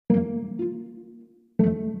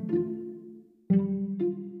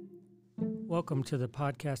Welcome to the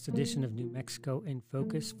podcast edition of New Mexico in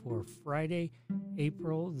Focus for Friday,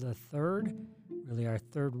 April the 3rd, really our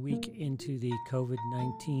third week into the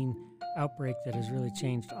COVID-19 outbreak that has really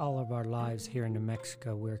changed all of our lives here in New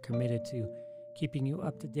Mexico. We're committed to keeping you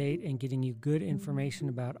up to date and getting you good information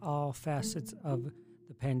about all facets of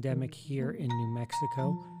the pandemic here in New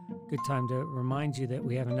Mexico. Good time to remind you that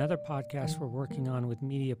we have another podcast we're working on with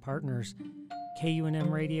media partners,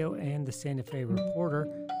 KUNM Radio and the Santa Fe Reporter.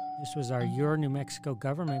 This was our Your New Mexico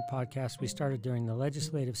Government podcast we started during the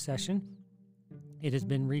legislative session. It has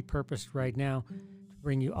been repurposed right now to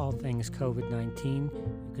bring you all things COVID-19.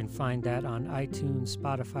 You can find that on iTunes,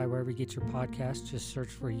 Spotify, wherever you get your podcasts. Just search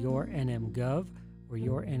for Your NM Gov or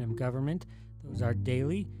Your NM Government. Those are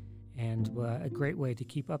daily and a great way to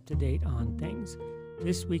keep up to date on things.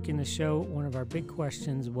 This week in the show, one of our big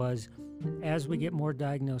questions was, as we get more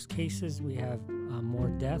diagnosed cases, we have more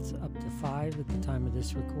deaths, up to 5 at the time of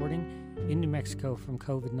this recording, in New Mexico from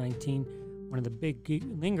COVID-19. One of the big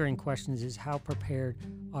lingering questions is how prepared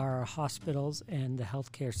are our hospitals and the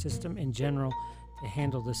healthcare system in general to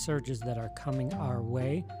handle the surges that are coming our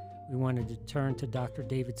way. We wanted to turn to Dr.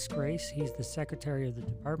 David Scrace. He's the Secretary of the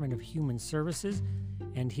Department of Human Services,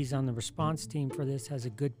 and he's on the response team for this, has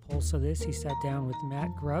a good pulse of this. He sat down with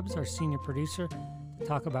Matt Grubbs, our senior producer, to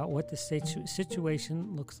talk about what the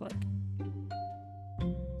situation looks like.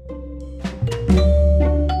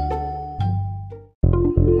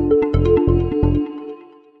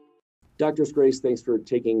 Dr. Scrace, thanks for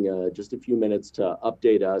taking just a few minutes to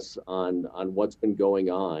update us on what's been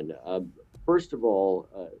going on. First of all,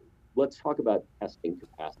 let's talk about testing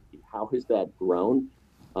capacity. How has that grown,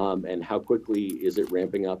 and how quickly is it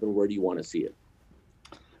ramping up, and where do you want to see it?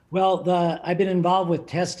 Well, I've been involved with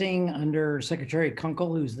testing under Secretary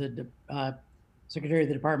Kunkel, who's the Secretary of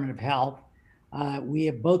the Department of Health. We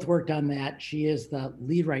have both worked on that. She is the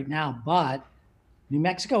lead right now, but New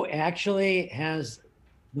Mexico actually has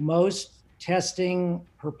the most testing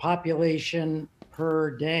per population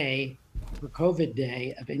per day, per COVID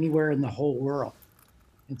day, of anywhere in the whole world.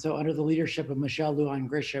 And so under the leadership of Michelle Lujan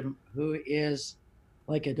Grisham, who is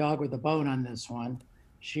like a dog with a bone on this one,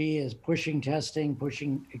 she is pushing testing,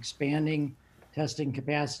 expanding testing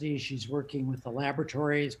capacity. She's working with the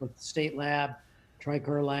laboratories, with the state lab,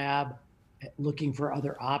 Tricor lab, looking for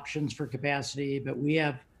other options for capacity. But we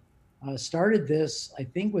have started this, I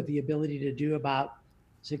think, with the ability to do about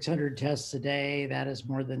 600 tests a day. That has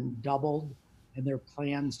more than doubled, and there are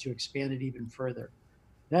plans to expand it even further.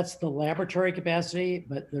 That's the laboratory capacity,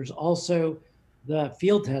 but there's also the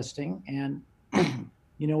field testing and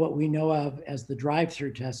what we know of as the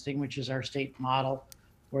drive-through testing, which is our state model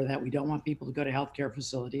for that. We don't want people to go to healthcare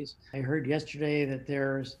facilities. I heard yesterday that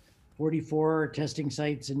there's 44 testing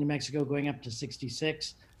sites in New Mexico going up to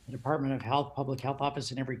 66. The Department of Health, Public Health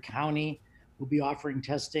Office in every county will be offering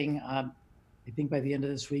testing, I think by the end of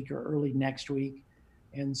this week or early next week.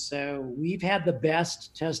 And so we've had the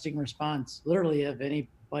best testing response, literally, of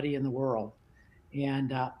anybody in the world.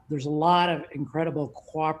 And there's a lot of incredible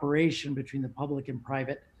cooperation between the public and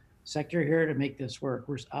private sector here to make this work.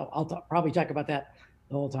 I'll probably talk about that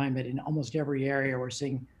the whole time, but in almost every area, we're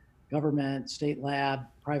seeing government, state lab,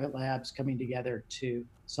 private labs coming together to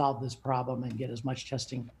solve this problem and get as much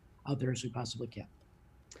testing out there as we possibly can.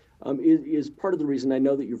 Is part of the reason, I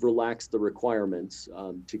know that you've relaxed the requirements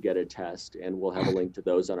to get a test, and we'll have a link to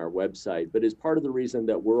those on our website, but is part of the reason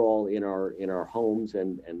that we're all in our homes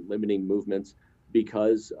and limiting movements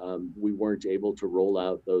because we weren't able to roll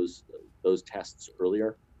out those tests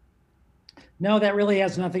earlier? No, that really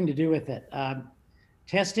has nothing to do with it.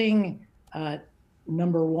 Testing,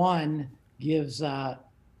 number one, gives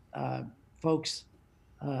folks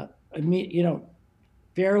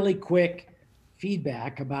fairly quick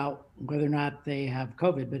feedback about whether or not they have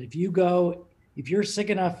COVID. But if you're sick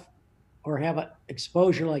enough or have an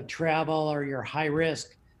exposure like travel or you're high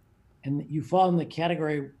risk and you fall in the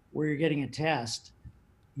category where you're getting a test,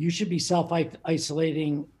 you should be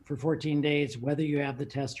self-isolating for 14 days, whether you have the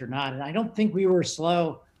test or not. And I don't think we were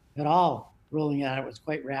slow at all rolling it out. It was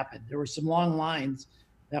quite rapid. There were some long lines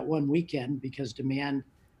that one weekend because demand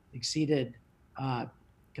exceeded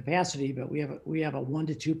capacity, but we have a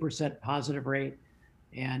 1% to 2% positive rate.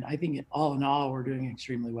 And I think all in all, we're doing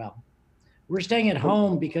extremely well. We're staying at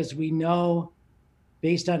home because we know,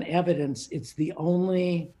 based on evidence, it's the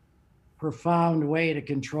only profound way to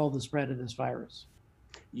control the spread of this virus.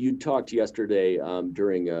 You talked yesterday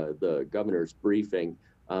during the governor's briefing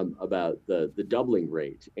about the doubling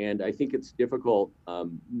rate. And I think it's difficult.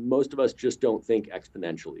 Most of us just don't think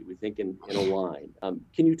exponentially. We think in a line.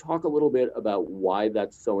 Can you talk a little bit about why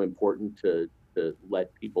that's so important to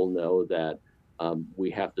let people know that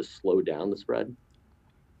we have to slow down the spread?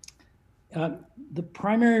 Uh, the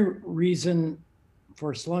primary reason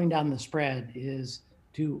for slowing down the spread is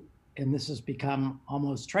to, and this has become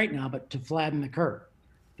almost trite now, but to flatten the curve.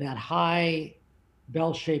 That high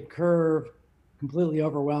bell-shaped curve completely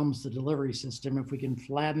overwhelms the delivery system. If we can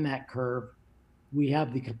flatten that curve, we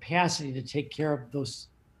have the capacity to take care of those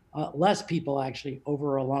less people actually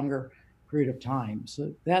over a longer period of time.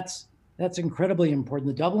 So that's incredibly important.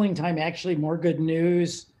 The doubling time, actually, more good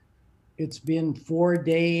news. It's been 4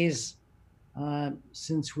 days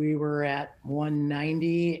since we were at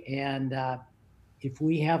 190, and if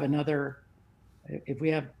we have,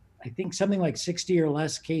 I think, something like 60 or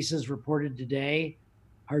less cases reported today,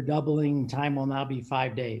 our doubling time will now be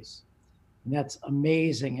 5 days, and that's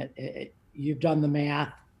amazing. You've done the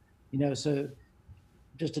math, so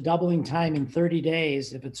just a doubling time in 30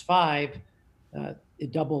 days. If it's 5,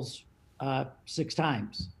 it doubles 6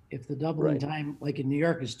 times. If the doubling time, like in New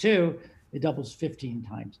York, is 2, it doubles 15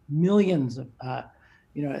 times. Millions of,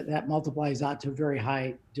 that multiplies out to a very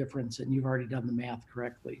high difference, and you've already done the math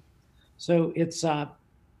correctly. So it's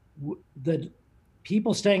the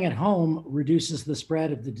people staying at home reduces the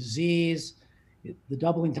spread of the disease. The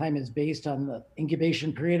doubling time is based on the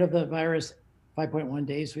incubation period of the virus, 5.1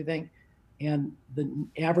 days, we think, and the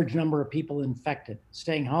average number of people infected.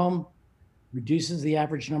 Staying home reduces the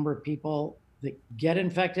average number of people that get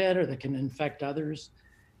infected or that can infect others,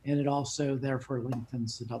 and it also therefore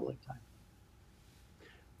lengthens the doubling time.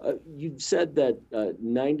 You've said that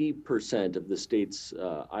 90% of the state's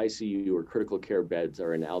ICU or critical care beds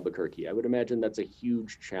are in Albuquerque. I would imagine that's a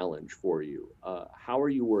huge challenge for you. How are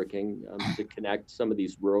you working to connect some of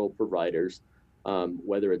these rural providers,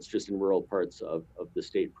 whether it's just in rural parts of the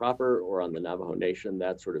state proper or on the Navajo Nation,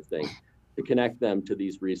 that sort of thing, to connect them to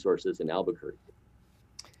these resources in Albuquerque?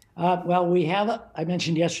 Well, I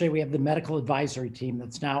mentioned yesterday, we have the medical advisory team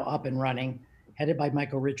that's now up and running, headed by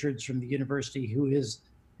Michael Richards from the university, who his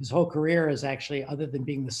whole career is actually, other than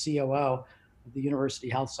being the COO of the University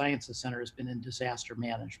Health Sciences Center, has been in disaster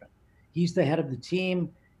management. He's the head of the team.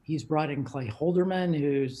 He's brought in Clay Holderman,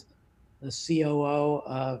 who's the COO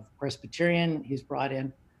of Presbyterian. He's brought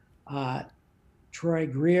in Troy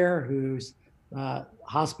Greer, who's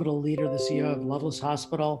hospital leader, the CEO of Loveless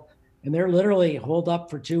Hospital. And they're literally holed up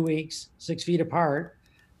for 2 weeks, 6 feet apart,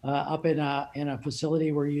 up in a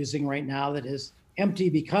facility we're using right now that is empty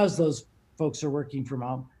because those folks are working from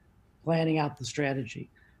home, planning out the strategy.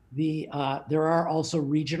 There are also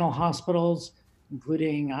regional hospitals,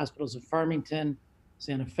 including hospitals of Farmington,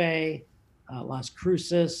 Santa Fe, Las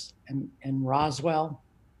Cruces, and Roswell,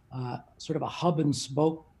 sort of a hub and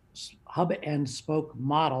spoke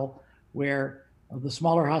model where the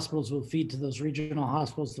smaller hospitals will feed to those regional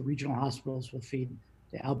hospitals. The regional hospitals will feed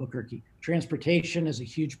to Albuquerque. Transportation is a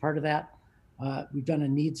huge part of that. We've done a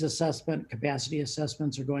needs assessment. Capacity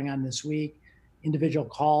assessments are going on this week. Individual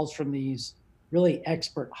calls from these really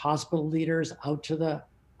expert hospital leaders out to the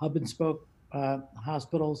hub and spoke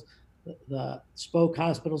hospitals. The spoke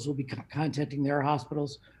hospitals will be contacting their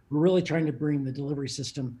hospitals. We're really trying to bring the delivery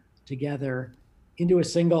system together into a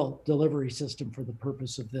single delivery system for the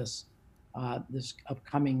purpose of this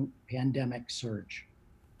upcoming pandemic surge.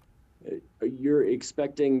 You're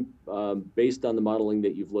expecting, based on the modeling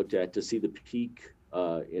that you've looked at, to see the peak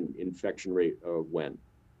in infection rate when?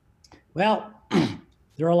 Well,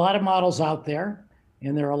 there are a lot of models out there,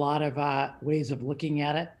 and there are a lot of ways of looking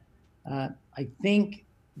at it. I think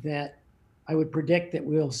that I would predict that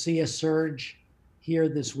we'll see a surge here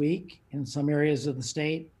this week in some areas of the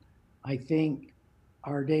state. I think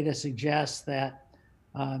our data suggests that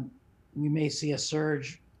we may see a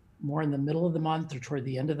surge more in the middle of the month or toward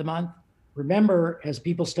the end of the month. Remember, as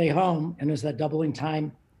people stay home and as that doubling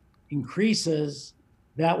time increases,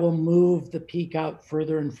 that will move the peak out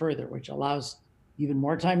further and further, which allows even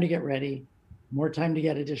more time to get ready, more time to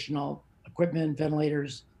get additional equipment,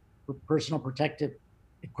 ventilators, personal protective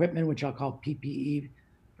equipment, which I'll call PPE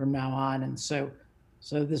from now on. And so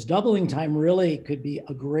this doubling time really could be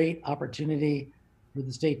a great opportunity for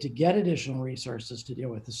the state to get additional resources to deal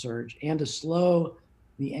with the surge and to slow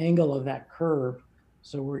the angle of that curve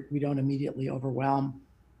so we don't immediately overwhelm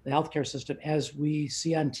the healthcare system, as we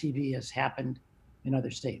see on TV has happened in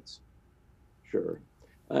other states. Sure.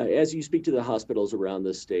 As you speak to the hospitals around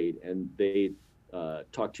the state and they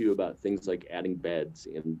talk to you about things like adding beds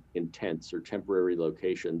in tents or temporary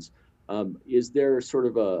locations, is there sort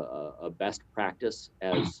of a best practice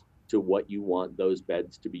as to what you want those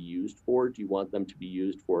beds to be used for? Do you want them to be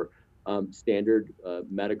used for standard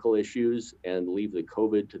medical issues and leave the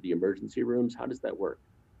COVID to the emergency rooms? How does that work?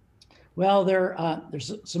 Well,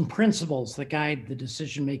 there's some principles that guide the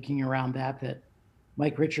decision making around that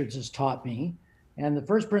Mike Richards has taught me. And the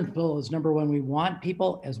first principle is, number one, we want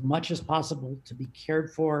people as much as possible to be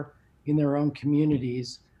cared for in their own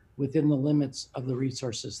communities within the limits of the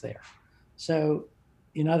resources there. So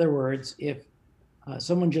in other words, if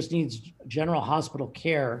someone just needs general hospital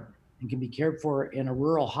care and can be cared for in a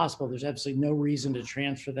rural hospital, there's absolutely no reason to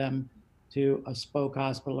transfer them to a spoke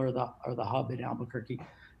hospital or the hub in Albuquerque.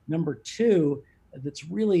 Number two, that's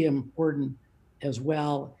really important as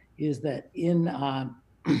well, is that in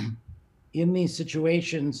these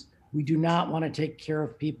situations, we do not want to take care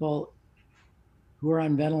of people who are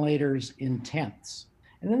on ventilators in tents.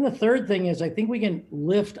 And then the third thing is, I think we can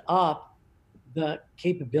lift up the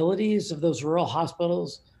capabilities of those rural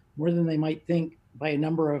hospitals more than they might think by a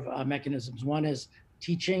number of mechanisms. One is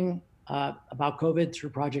teaching about COVID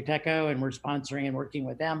through Project Echo, and we're sponsoring and working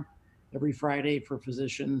with them every Friday for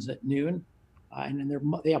physicians at noon. And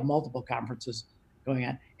then they have multiple conferences going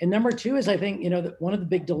on. And number two is, I think, one of the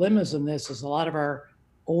big dilemmas in this is a lot of our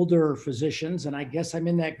older physicians, and I guess I'm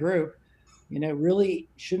in that group, really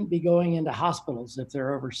shouldn't be going into hospitals if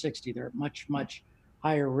they're over 60. They're at much, much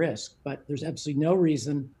higher risk. But there's absolutely no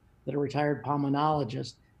reason that a retired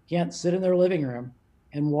pulmonologist can't sit in their living room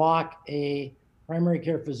and walk a primary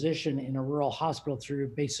care physician in a rural hospital through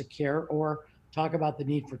basic care, or talk about the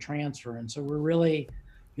need for transfer. And so we're really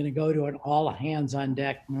going to go to an all hands on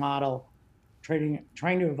deck model, trying to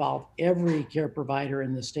involve every care provider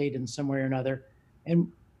in the state in some way or another.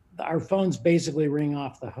 And our phones basically ring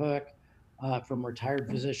off the hook from retired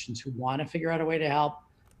physicians who want to figure out a way to help.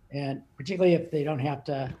 And particularly if they don't have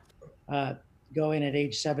to go in at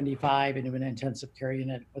age 75 into an intensive care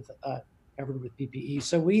unit covered with PPE.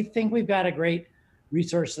 So we think we've got a great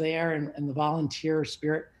resource there, and the volunteer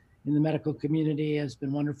spirit in the medical community has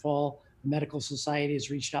been wonderful. The medical society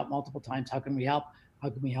has reached out multiple times. How can we help? How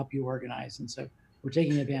can we help you organize? And so we're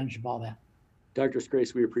taking advantage of all that. Dr.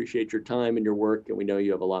 Scrase, we appreciate your time and your work, and we know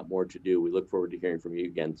you have a lot more to do. We look forward to hearing from you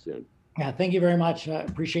again soon. Yeah, thank you very much.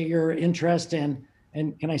 Appreciate your interest. And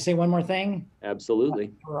can I say one more thing?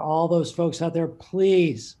 Absolutely. For all those folks out there,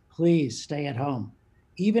 please stay at home.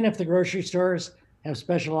 Even if the grocery stores have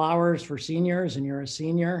special hours for seniors and you're a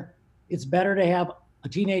senior, it's better to have a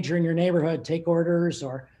teenager in your neighborhood take orders,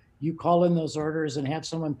 or you call in those orders and have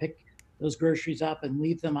someone pick those groceries up and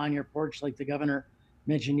leave them on your porch like the governor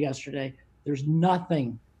mentioned yesterday. There's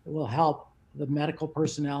nothing that will help the medical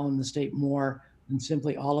personnel in the state more than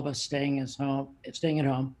simply all of us staying at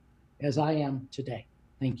home, as I am today.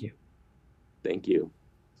 Thank you. Thank you.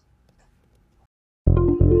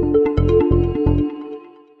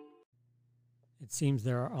 It seems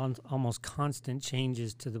there are almost constant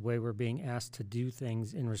changes to the way we're being asked to do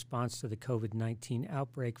things in response to the COVID-19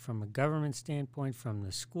 outbreak from a government standpoint, from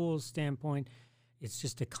the schools standpoint. It's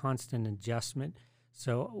just a constant adjustment.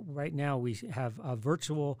 So right now we have a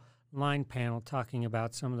virtual line panel talking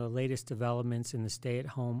about some of the latest developments in the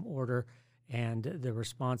stay-at-home order and the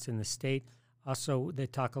response in the state. Also, they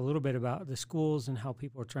talk a little bit about the schools and how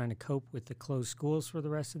people are trying to cope with the closed schools for the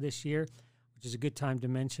rest of this year, which is a good time to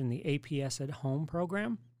mention the APS at Home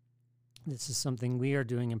program. This is something we are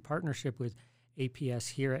doing in partnership with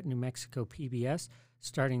APS here at New Mexico PBS,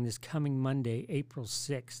 starting this coming Monday, April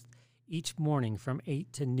 6th. Each morning from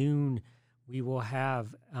 8 to noon, we will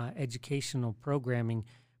have educational programming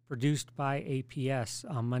produced by APS.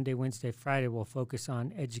 On Monday, Wednesday, Friday, we'll focus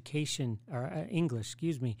on education, or English,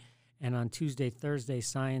 and on Tuesday, Thursday,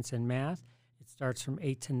 science and math. It starts from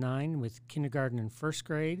 8 to 9 with kindergarten and first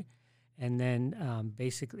grade, and then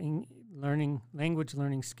basically language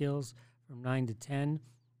learning skills from 9 to 10.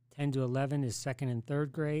 10 to 11 is second and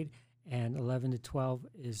third grade, and 11 to 12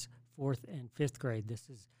 is fourth and fifth grade. This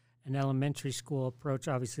is an elementary school approach.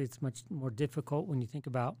 Obviously, it's much more difficult when you think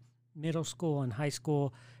about middle school and high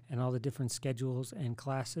school and all the different schedules and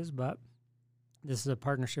classes, but this is a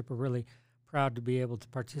partnership we're really proud to be able to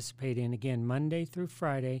participate in. Again, Monday through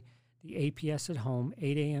Friday, the APS at Home,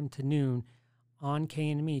 8 a.m. to noon on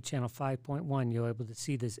KNME channel 5.1. You'll be able to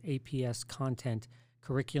see this APS content,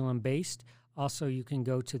 curriculum-based. Also, you can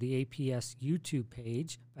go to the APS YouTube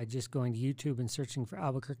page by just going to YouTube and searching for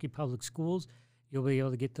Albuquerque Public Schools. You'll be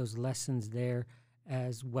able to get those lessons there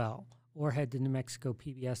as well. Or head to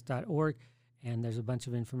newmexicopbs.org, and there's a bunch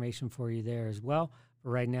of information for you there as well. But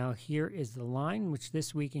right now, here is the line, which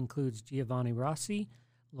this week includes Giovanni Rossi,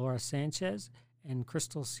 Laura Sanchez, and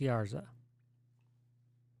Crystal Ciarza.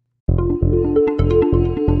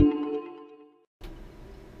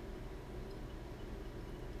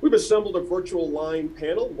 We've assembled a virtual line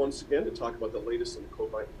panel once again to talk about the latest in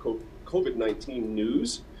COVID-19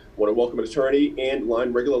 news. I want to welcome an attorney and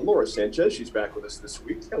line regular Laura Sanchez. She's back with us this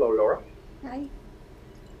week. Hello, Laura. Hi.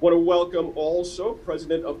 Want to welcome also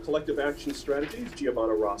President of Collective Action Strategies,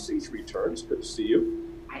 Giovanna Rossi. She returns. Good to see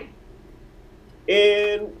you. Hi.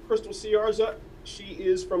 And Crystal Ciarza. She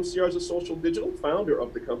is from Ciarza Social Digital, founder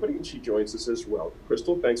of the company, and she joins us as well.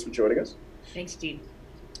 Crystal, thanks for joining us. Thanks, Gene.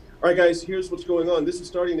 All right, guys, here's what's going on. This is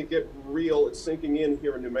starting to get real. It's sinking in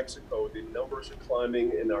here in New Mexico. The numbers are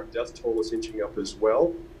climbing, and our death toll is inching up as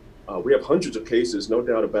well. We have hundreds of cases, no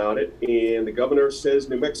doubt about it. And the governor says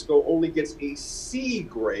New Mexico only gets a C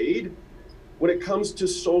grade when it comes to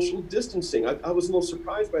social distancing. I was a little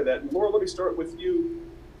surprised by that. And Laura, let me start with you.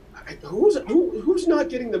 Who's not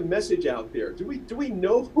getting the message out there? Do we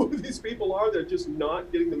know who these people are? They're just not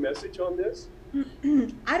getting the message on this?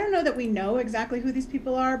 I don't know that we know exactly who these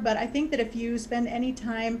people are, but I think that if you spend any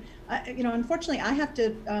time, unfortunately, I have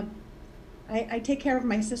to, I take care of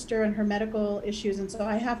my sister and her medical issues, and so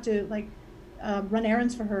I have to run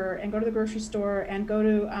errands for her and go to the grocery store and go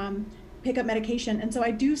to pick up medication, and so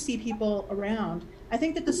I do see people around. I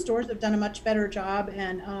think that the stores have done a much better job,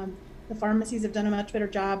 and the pharmacies have done a much better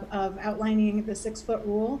job of outlining the 6-foot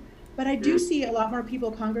rule. But I do see a lot more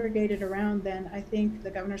people congregated around than I think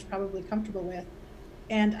the governor's probably comfortable with.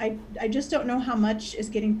 And I just don't know how much is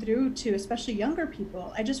getting through to especially younger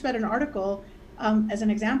people. I just read an article as an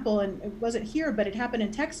example, and it wasn't here, but it happened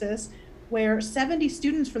in Texas, where 70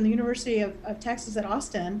 students from the University of Texas at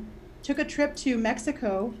Austin took a trip to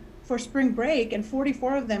Mexico for spring break, and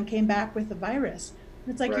 44 of them came back with the virus.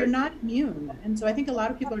 It's like, you're not immune. And so I think a lot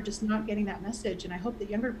of people are just not getting that message. And I hope that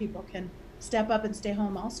younger people can step up and stay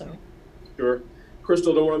home also. Sure.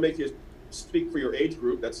 Crystal, don't want to make you speak for your age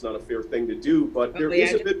group. That's not a fair thing to do, but there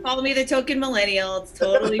is a bit. Call me the token millennial. It's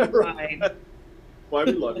totally fine. Well,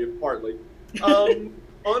 we love you, partly.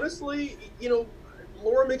 Honestly,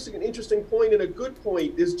 Laura makes an interesting point and a good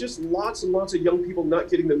point. There's just lots and lots of young people not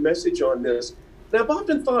getting the message on this. And I've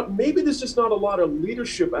often thought maybe there's just not a lot of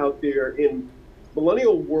leadership out there in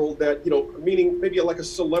millennial world that, meaning maybe like a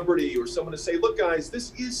celebrity or someone to say, look, guys,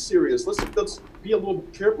 this is serious. Let's be a little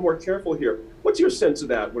more careful here. What's your sense of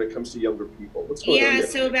that when it comes to younger people? What's going on there?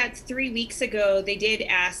 So about 3 weeks ago, they did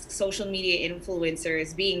ask social media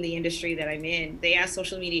influencers, being the industry that I'm in, they asked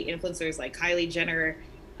social media influencers like Kylie Jenner,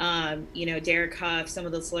 Derek Huff, some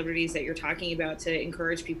of the celebrities that you're talking about, to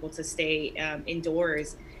encourage people to stay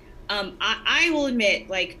indoors. I will admit,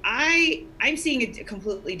 I'm seeing a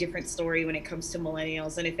completely different story when it comes to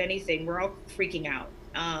millennials. And if anything, we're all freaking out.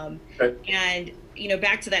 And,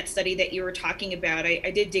 back to that study that you were talking about, I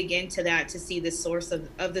did dig into that to see the source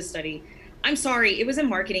of the study. I'm sorry, it was a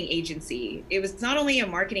marketing agency. It was not only a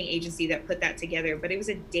marketing agency that put that together, but it was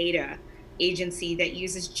a data agency that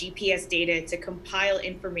uses GPS data to compile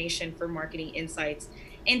information for marketing insights.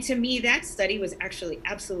 And to me, that study was actually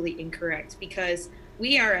absolutely incorrect, because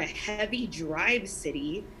we are a heavy drive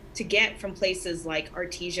city to get from places like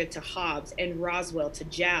Artesia to Hobbs and Roswell to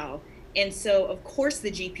Jow. And so, of course, the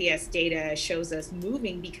GPS data shows us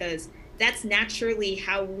moving, because that's naturally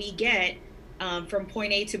how we get from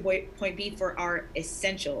point A to point B for our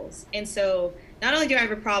essentials. And so not only do I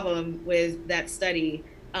have a problem with that study,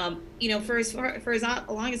 for as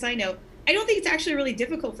long as I know, I don't think it's actually really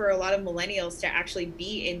difficult for a lot of millennials to actually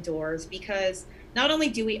be indoors, because not only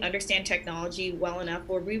do we understand technology well enough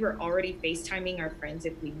where we were already FaceTiming our friends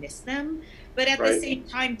if we miss them, but at the same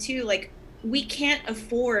time too, we can't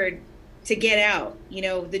afford to get out.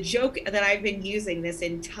 The joke that I've been using this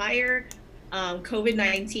entire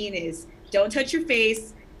COVID-19 is don't touch your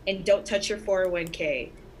face and don't touch your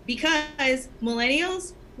 401k, because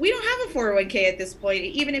millennials, we don't have a 401k at this point,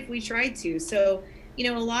 even if we tried to. So,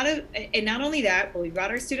 and not only that, but we've got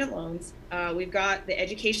our student loans, we've got the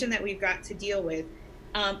education that we've got to deal with.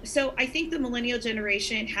 So I think the millennial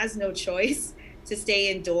generation has no choice to stay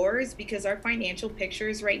indoors, because our financial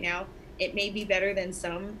pictures right now, it may be better than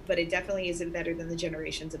some, but it definitely isn't better than the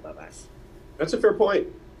generations above us. That's a fair point.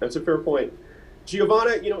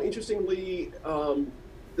 Giovanna, interestingly,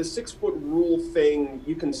 the 6-foot rule thing,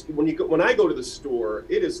 you can, when I go to the store,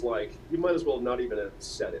 it is like, you might as well not even have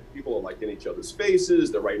said it. People are in each other's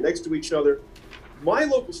faces, they're right next to each other. My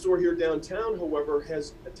local store here downtown, however,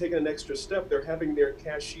 has taken an extra step. They're having their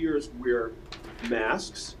cashiers wear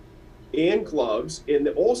masks and gloves, and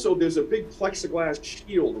also there's a big plexiglass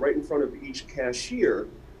shield right in front of each cashier.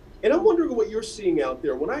 And I'm wondering what you're seeing out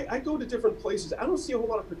there. When I go to different places, I don't see a whole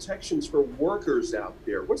lot of protections for workers out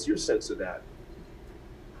there. What's your sense of that?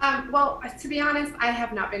 Well, to be honest, I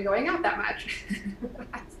have not been going out that much.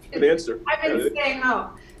 Good answer. I've been staying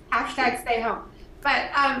home. Hashtag stay home. But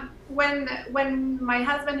when my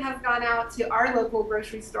husband has gone out to our local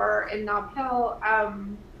grocery store in Nob Hill,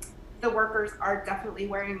 the workers are definitely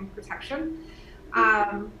wearing protection.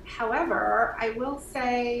 However, I will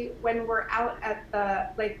say when we're out at the,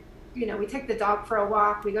 like, you know, we take the dog for a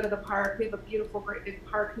walk, we go to the park, we have a beautiful, great big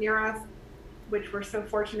park near us, which we're so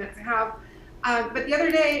fortunate to have. But the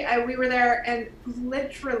other day we were there and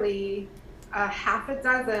literally half a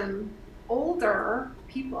dozen older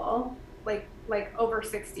people, like over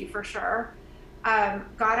 60 for sure,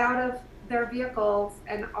 got out of their vehicles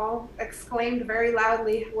and all exclaimed very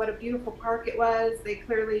loudly what a beautiful park it was. They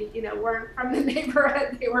clearly, you know, weren't from the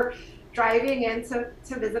neighborhood. They were driving in to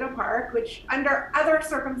visit a park, which under other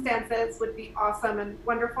circumstances would be awesome and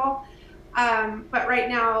wonderful. But right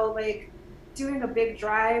now, like doing a big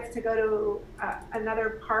drive to go to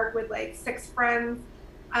another park with like 6 friends,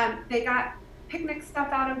 they got picnic stuff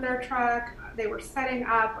out of their truck. They were setting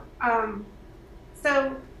up.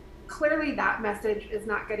 So clearly that message is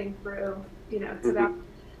not getting through, you know, to them.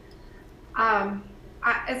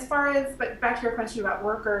 As far as, but back to your question about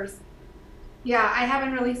workers, yeah, I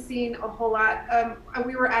haven't really seen a whole lot.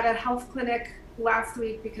 We were at a health clinic last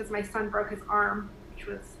week because my son broke his arm, which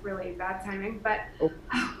was really bad timing, but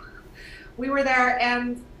we were there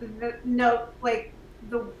and the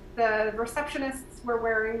receptionists were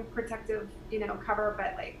wearing protective, you know, cover,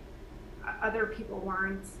 but like other people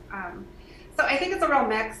weren't. So I think it's a real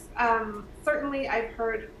mix. Certainly I've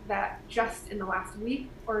heard that just in the last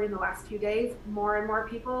week or in the last few days, more and more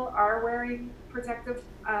people are wearing protective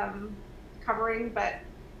covering, but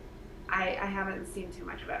I haven't seen too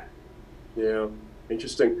much of it. Yeah,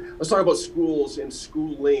 interesting. Let's talk about schools and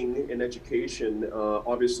schooling and education.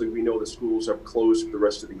 Obviously, we know the schools are closed for the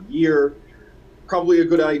rest of the year. Probably a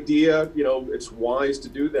good idea. You know, it's wise to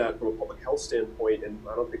do that from a public health standpoint, and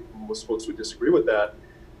I don't think most folks would disagree with that.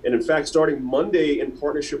 And in fact, starting Monday in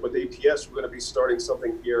partnership with APS, we're going to be starting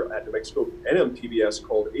something here at New Mexico NMPBS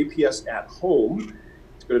called APS at Home.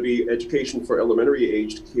 It's going to be education for elementary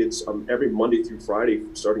aged kids every Monday through Friday,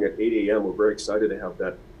 starting at 8 a.m. We're very excited to have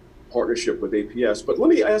that partnership with APS. But let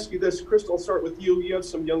me ask you this, Crystal, I'll start with you. You have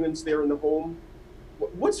some youngins there in the home.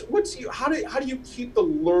 How do you keep the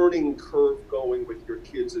learning curve going with your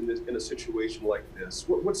kids in a situation like this?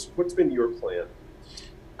 What's been your plan?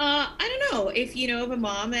 I don't know if you know of a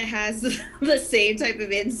mom that has the same type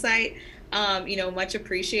of insight, you know, much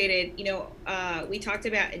appreciated. You know, we talked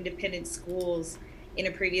about independent schools in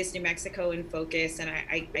a previous New Mexico in Focus, and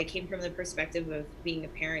I came from the perspective of being a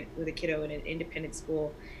parent with a kiddo in an independent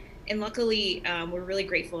school. And luckily, we're really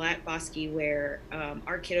grateful at Bosque where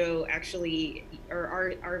our kiddo actually,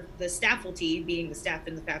 or the staffalty, being the staff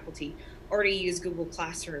and the faculty, already use Google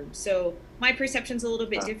Classroom. So my perception's a little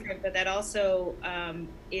bit different, but that also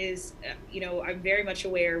is, you know, I'm very much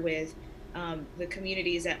aware with the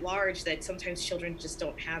communities at large that sometimes children just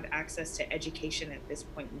don't have access to education at this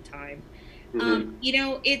point in time. You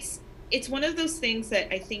know, it's one of those things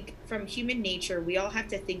that I think from human nature, we all have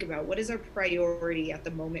to think about what is our priority at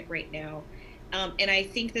the moment right now. And I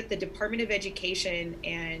think that the Department of Education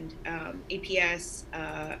and APS,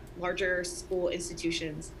 larger school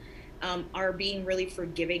institutions, are being really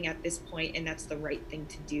forgiving at this point, and that's the right thing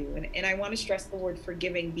to do. And I want to stress the word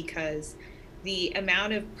forgiving because the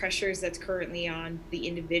amount of pressures that's currently on the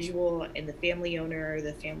individual and the family owner,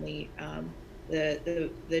 the family, the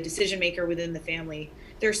decision maker within the family,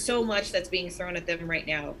 there's so much that's being thrown at them right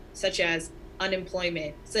now, such as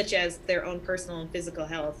unemployment, such as their own personal and physical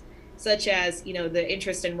health, such as, you know, the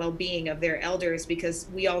interest and well-being of their elders, because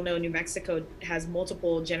we all know New Mexico has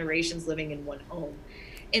multiple generations living in one home.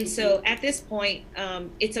 And so at this point,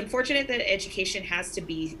 it's unfortunate that education has to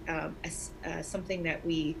be something that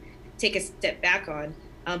we take a step back on.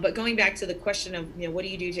 But going back to the question of, you know, what do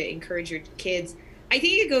you do to encourage your kids? I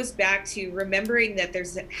think it goes back to remembering that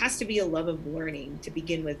has to be a love of learning to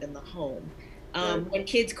begin with in the home. When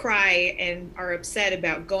kids cry and are upset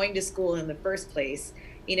about going to school in the first place,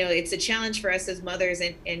 you know, it's a challenge for us as mothers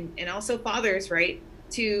and also fathers, right?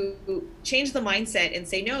 To change the mindset and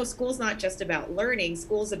say, no, school's not just about learning.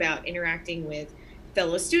 School's about interacting with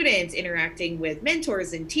fellow students, interacting with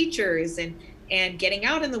mentors and teachers, and getting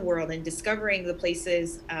out in the world and discovering the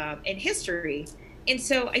places in history. And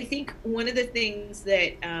so I think one of the things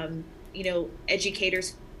that, you know,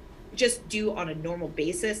 educators just do on a normal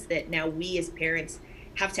basis that now we as parents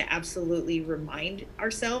have to absolutely remind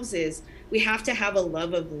ourselves is we have to have a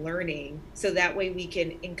love of learning, so that way we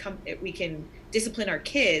can discipline our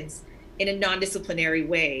kids in a non-disciplinary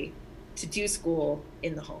way to do school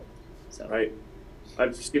in the home. So right.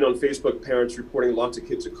 I've seen on Facebook parents reporting lots of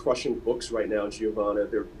kids are crushing books right now, Giovanna.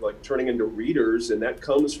 They're like turning into readers, and that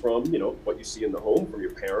comes from, you know, what you see in the home from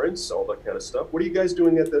your parents, all that kind of stuff. What are you guys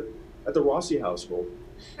doing at the Rossi household?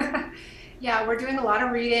 Yeah, we're doing a lot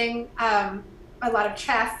of reading, a lot of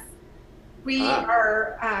chess. We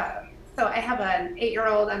are, so I have an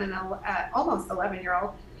 8-year-old and an almost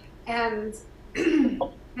 11-year-old, and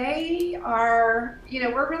they are,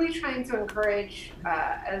 we're really trying to encourage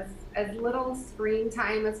as little screen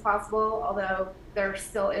time as possible, although there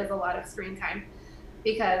still is a lot of screen time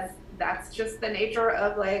because that's just the nature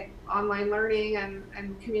of like online learning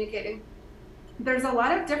and communicating. There's a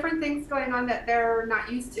lot of different things going on that they're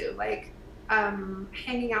not used to, like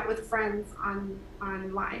hanging out with friends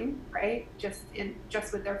online, right? Just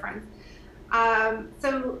with their friends.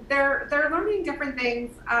 So they're learning different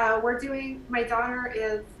things. My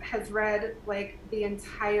daughter has read like the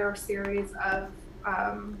entire series of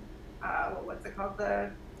what's it called, the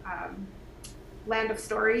Land of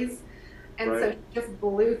Stories, and Right. so she just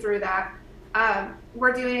blew through that.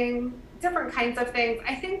 We're doing different kinds of things.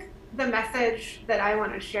 I think the message that I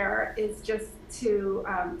want to share is just to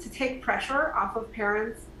take pressure off of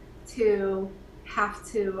parents to have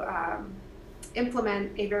to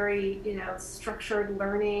implement a very structured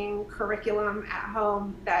learning curriculum at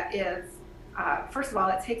home that is first of all,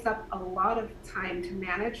 it takes up a lot of time to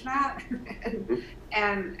manage that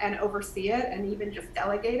and oversee it and even just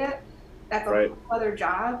delegate it. That's a whole other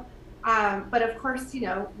job. But of course,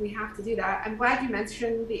 we have to do that. I'm glad you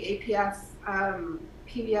mentioned the APS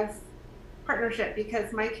PBS partnership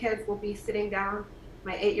because my kids will be sitting down,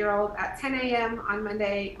 my 8-year-old at 10 a.m. on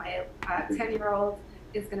Monday, my 10-year-old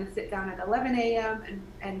is going to sit down at 11 a.m.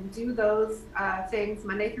 and do those things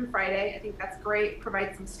Monday through Friday. I think that's great,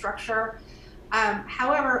 provide some structure.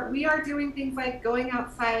 However, we are doing things like going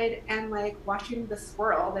outside and like watching the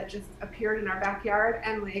squirrel that just appeared in our backyard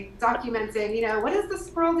and like documenting, what is the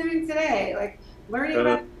squirrel doing today? Like learning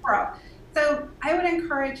about the squirrel. So I would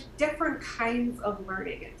encourage different kinds of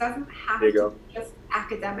learning. It doesn't have to be just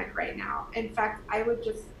academic right now. In fact, I would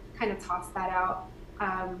just kind of toss that out,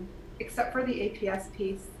 except for the APS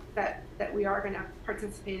piece that we are going to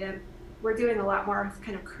participate in. We're doing a lot more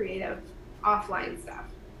kind of creative offline stuff.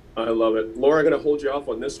 I love it. Laura, I'm going to hold you off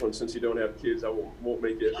on this one since you don't have kids. I won't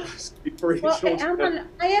make it speak for you. Well,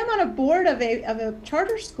 I am on a board of a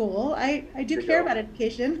charter school. I do care about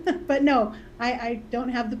education, but no, I don't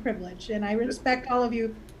have the privilege, and I respect all of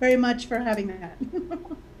you very much for having that.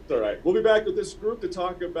 It's all right. We'll be back with this group to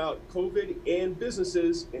talk about COVID and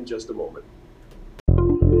businesses in just a moment.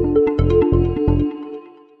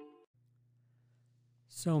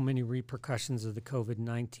 So many repercussions of the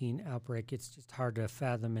COVID-19 outbreak. It's just hard to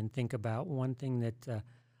fathom and think about. One thing that a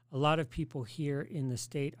lot of people here in the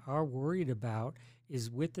state are worried about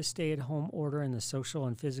is with the stay-at-home order and the social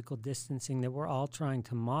and physical distancing that we're all trying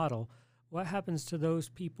to model, what happens to those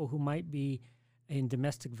people who might be in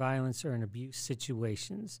domestic violence or in abuse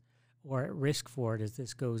situations or at risk for it as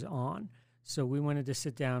this goes on? So we wanted to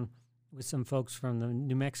sit down with some folks from the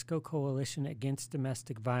New Mexico Coalition Against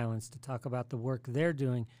Domestic Violence to talk about the work they're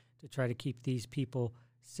doing to try to keep these people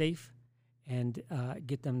safe and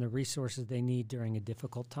get them the resources they need during a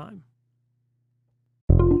difficult time.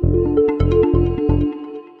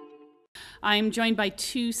 I'm joined by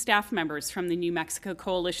two staff members from the New Mexico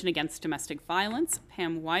Coalition Against Domestic Violence.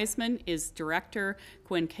 Pam Wiseman is director,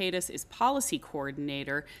 Gwen Cadis is policy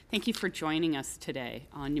coordinator. Thank you for joining us today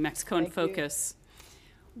on New Mexico in Focus.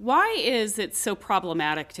 Why is it so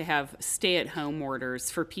problematic to have stay-at-home orders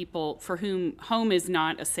for people for whom home is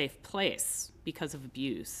not a safe place because of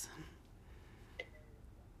abuse?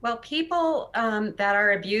 Well, people that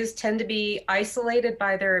are abused tend to be isolated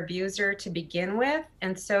by their abuser to begin with.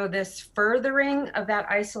 And so this furthering of that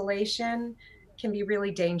isolation can be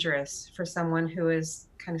really dangerous for someone who is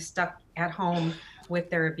kind of stuck at home with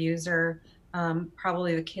their abuser.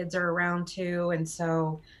 Probably the kids are around too. And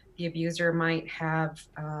so the abuser might have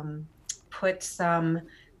put some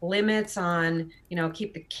limits on,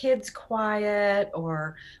 keep the kids quiet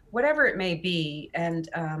or whatever it may be. And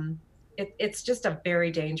it's just a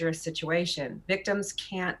very dangerous situation. Victims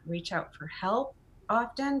can't reach out for help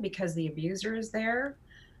often because the abuser is there.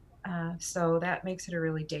 So that makes it a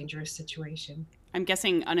really dangerous situation. I'm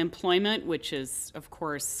guessing unemployment, which is, of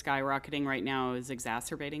course, skyrocketing right now, is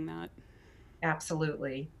exacerbating that.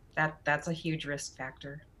 Absolutely. That's a huge risk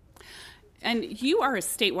factor. And you are a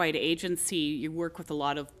statewide agency. You work with a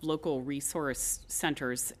lot of local resource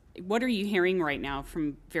centers. What are you hearing right now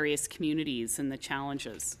from various communities and the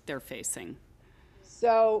challenges they're facing?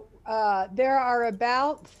 So there are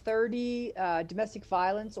about 30 domestic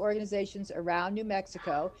violence organizations around New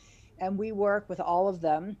Mexico, and we work with all of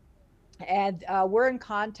them. And we're in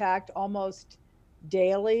contact almost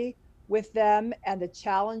daily with them, and the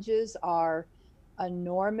challenges are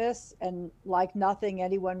enormous and like nothing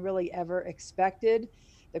anyone really ever expected.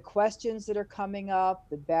 The questions that are coming up,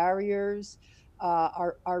 the barriers,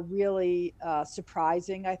 are really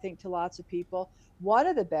surprising, I think, to lots of people. One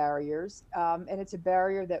of the barriers, and it's a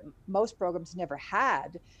barrier that most programs never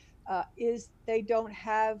had, is they don't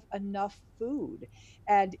have enough food.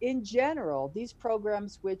 And in general, these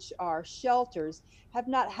programs, which are shelters, have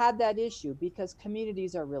not had that issue because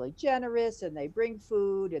communities are really generous and they bring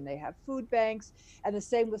food and they have food banks, and the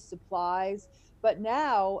same with supplies. But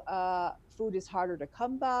now food is harder to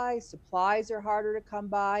come by, supplies are harder to come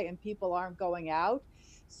by, and people aren't going out.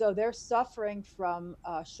 So they're suffering from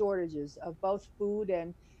shortages of both food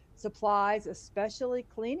and supplies, especially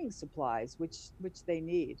cleaning supplies, which they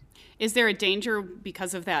need. Is there a danger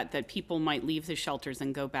because of that people might leave the shelters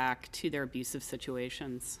and go back to their abusive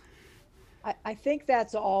situations? I think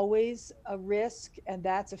that's always a risk, and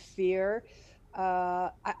that's a fear.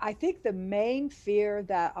 I think the main fear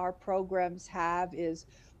that our programs have is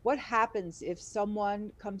what happens if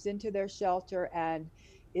someone comes into their shelter and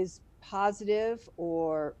is positive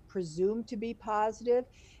or presumed to be positive,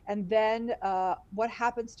 and then what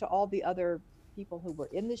happens to all the other people who were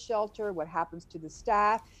in the shelter, what happens to the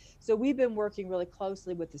staff. So we've been working really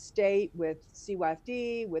closely with the state, with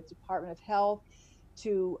CYFD, with Department of Health,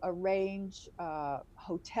 to arrange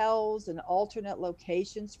hotels and alternate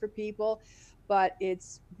locations for people. But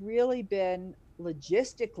it's really been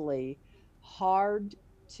logistically hard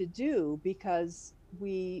to do because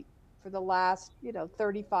we, for the last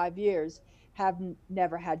 35 years, have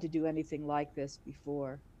never had to do anything like this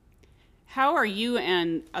before. How are you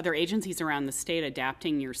and other agencies around the state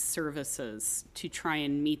adapting your services to try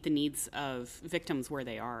and meet the needs of victims where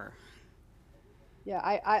they are? Yeah,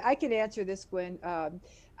 I can answer this, Gwen,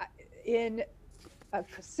 in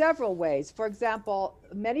several ways. For example,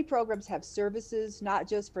 many programs have services not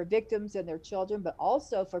just for victims and their children, but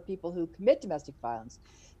also for people who commit domestic violence.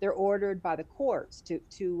 They're ordered by the courts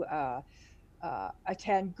to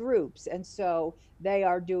attend groups, and so they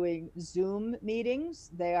are doing Zoom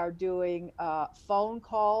meetings, they are doing phone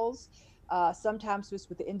calls, sometimes just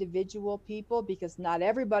with individual people, because not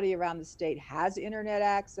everybody around the state has internet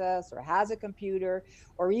access or has a computer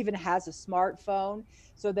or even has a smartphone.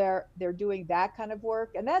 So they're doing that kind of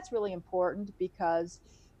work, and that's really important because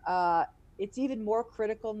it's even more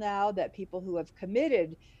critical now that people who have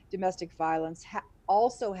committed domestic violence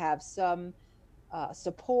also have some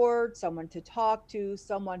support, someone to talk to,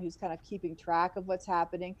 someone who's kind of keeping track of what's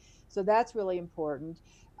happening. So that's really important.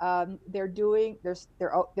 Their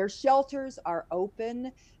shelters are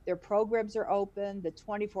open, their programs are open, the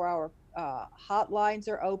 24-hour hotlines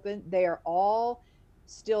are open. They are all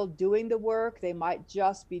still doing the work. They might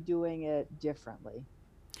just be doing it differently.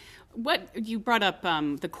 What you brought up,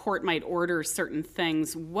 the court might order certain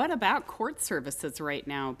things. What about court services right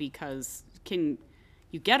now? Because can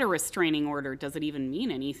you get a restraining order? Does it even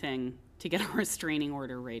mean anything to get a restraining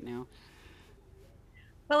order right now?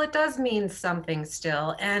 Well, it does mean something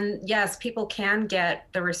still. And yes, people can get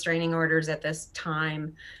the restraining orders at this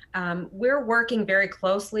time. We're working very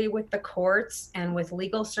closely with the courts and with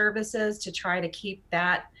legal services to try to keep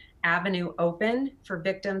that avenue open for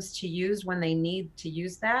victims to use when they need to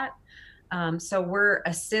use that. So we're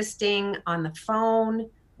assisting on the phone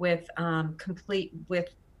with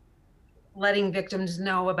letting victims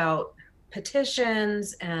know about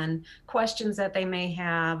petitions and questions that they may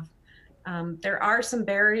have. There are some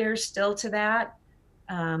barriers still to that,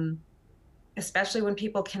 especially when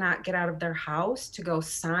people cannot get out of their house to go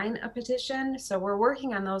sign a petition. So we're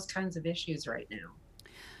working on those kinds of issues right now.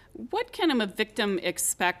 What can a victim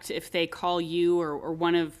expect if they call you or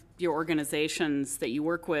one of your organizations that you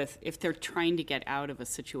work with if they're trying to get out of a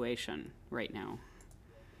situation right now?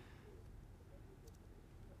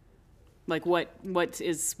 Like what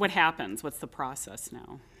happens? What's the process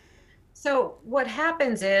now? So what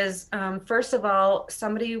happens is, first of all,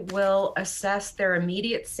 somebody will assess their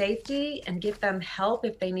immediate safety and give them help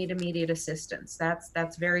if they need immediate assistance.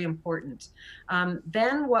 That's very important.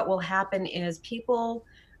 Then what will happen is people,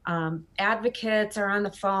 advocates are on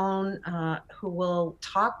the phone who will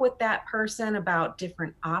talk with that person about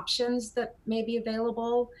different options that may be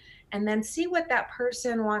available, and then see what that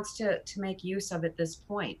person wants to make use of at this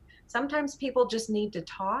point. Sometimes people just need to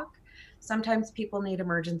talk. Sometimes people need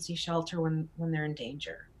emergency shelter when they're in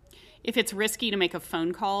danger. If it's risky to make a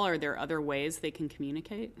phone call, are there other ways they can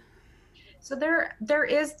communicate? So there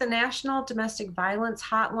is the National Domestic Violence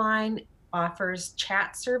Hotline offers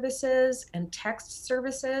chat services and text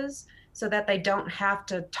services so that they don't have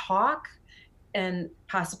to talk and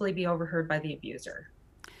possibly be overheard by the abuser.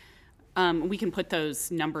 We can put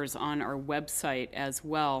those numbers on our website as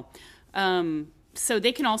well. So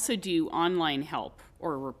they can also do online help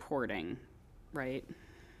or reporting, right?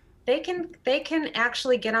 They can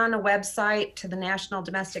actually get on a website to the National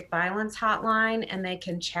Domestic Violence Hotline, and they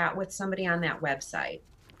can chat with somebody on that website.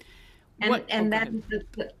 And then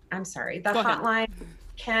I'm sorry, the hotline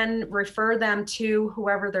can refer them to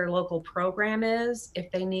whoever their local program is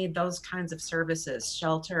if they need those kinds of services,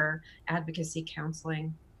 shelter, advocacy,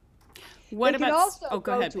 counseling. What about also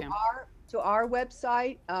go ahead, Pam. To our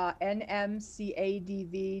website, nmcadv.org,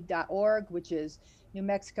 which is New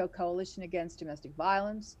Mexico Coalition Against Domestic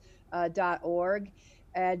Violence .org.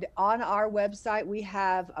 And on our website, we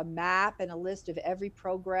have a map and a list of every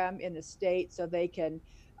program in the state, so they can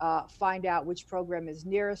find out which program is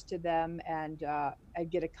nearest to them and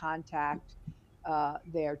get a contact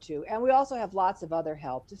there too. And we also have lots of other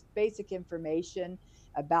help, just basic information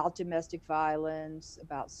about domestic violence,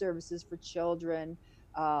 about services for children,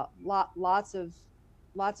 lots of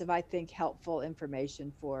I think helpful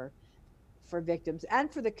information for victims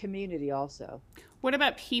and for the community also. What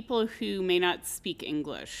about people who may not speak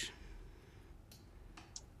English?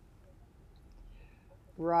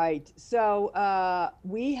 Right. So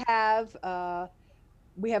we have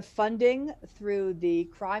funding through the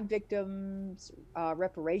Crime Victims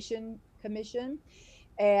Reparation Commission,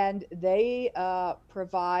 and they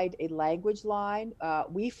provide a language line.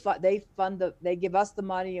 They give us the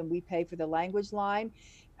money, and we pay for the language line,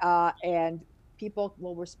 and people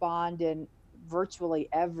will respond in virtually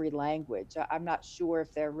every language. I'm not sure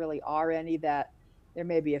if there really are any that. There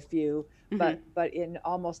may be a few, but in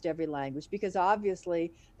almost every language, because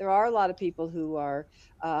obviously there are a lot of people who are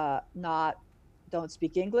don't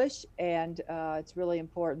speak English, and it's really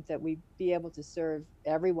important that we be able to serve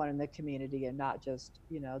everyone in the community and not just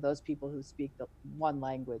those people who speak the one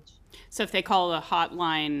language. So if they call a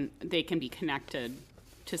hotline, they can be connected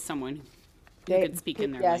to someone who could speak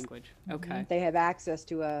in their language. Okay. They have access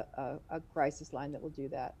to a crisis line that will do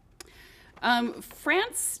that.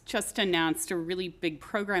 France just announced a really big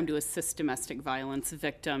program to assist domestic violence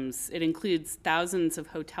victims. It includes thousands of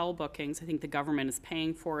hotel bookings I think the government is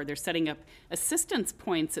paying for. They're setting up assistance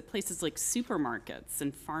points at places like supermarkets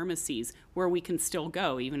and pharmacies where we can still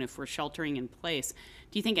go, even if we're sheltering in place.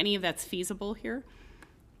 Do you think any of that's feasible here?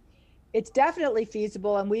 It's definitely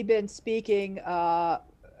feasible, and we've been speaking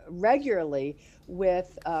regularly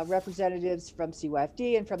with representatives from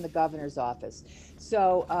CYFD and from the governor's office.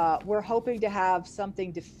 So we're hoping to have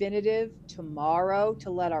something definitive tomorrow to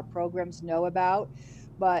let our programs know about.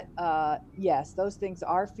 But yes, those things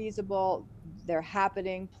are feasible. They're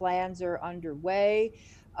happening. Plans are underway.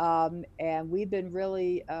 And we've been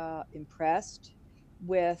really impressed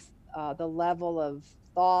with the level of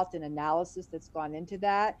thought and analysis that's gone into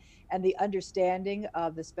that, and the understanding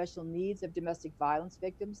of the special needs of domestic violence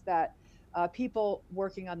victims that people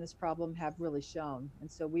working on this problem have really shown.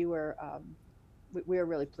 And so we were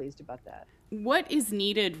really pleased about that. What is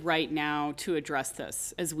needed right now to address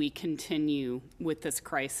this as we continue with this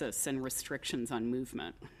crisis and restrictions on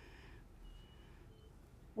movement?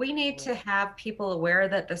 We need to have people aware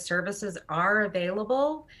that the services are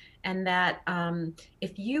available, and that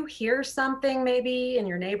if you hear something maybe in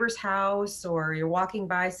your neighbor's house or you're walking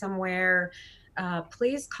by somewhere,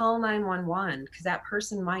 please call 911, because that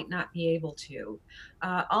person might not be able to.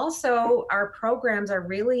 Also, our programs are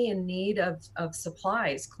really in need of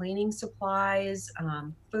supplies, cleaning supplies,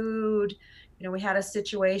 food. We had a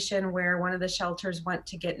situation where one of the shelters went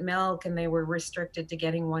to get milk and they were restricted to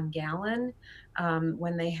getting 1 gallon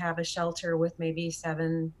when they have a shelter with maybe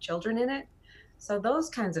 7 children in it. So those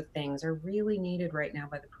kinds of things are really needed right now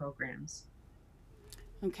by the programs.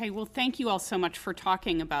 Okay, well, thank you all so much for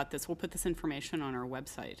talking about this. We'll put this information on our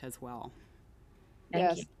website as well.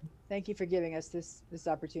 Thank you. Thank you for giving us this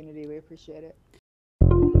opportunity. We appreciate it.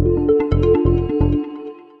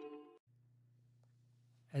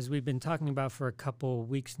 As we've been talking about for a couple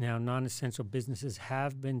weeks now, non-essential businesses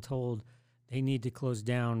have been told they need to close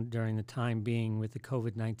down during the time being with the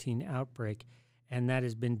COVID-19 outbreak, and that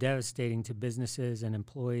has been devastating to businesses and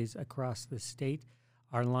employees across the state.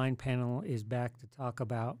 Our line panel is back to talk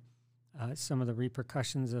about some of the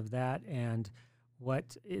repercussions of that and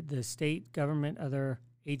what the state government, other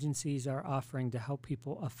agencies are offering to help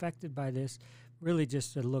people affected by this, really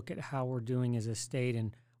just to look at how we're doing as a state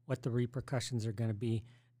and what the repercussions are going to be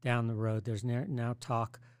down the road. There's now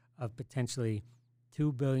talk of potentially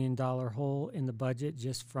 $2 billion hole in the budget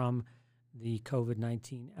just from the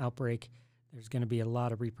COVID-19 outbreak. There's going to be a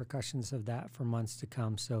lot of repercussions of that for months to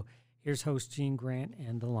come. So here's host Gene Grant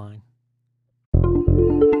and The Line.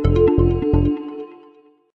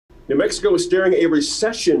 New Mexico is staring a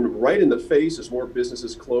recession right in the face as more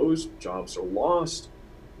businesses close, jobs are lost.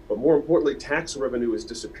 But more importantly, tax revenue is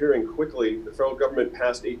disappearing quickly. The federal government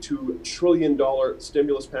passed a $2 trillion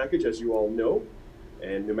stimulus package, as you all know.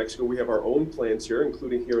 And New Mexico, we have our own plans here,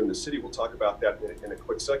 including here in the city. We'll talk about that in a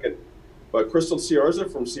quick second. But Crystal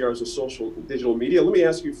Ciarza from Ciarza Social Digital Media, let me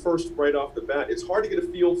ask you first, right off the bat, it's hard to get a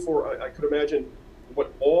feel for, I could imagine,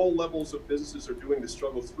 what all levels of businesses are doing to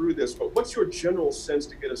struggle through this, but what's your general sense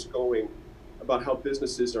to get us going about how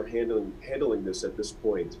businesses are handling this at this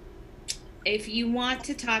point? If you want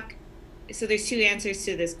to talk, so there's two answers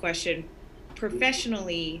to this question.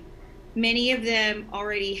 Professionally, many of them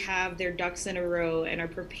already have their ducks in a row and are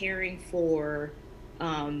preparing for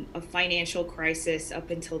a financial crisis up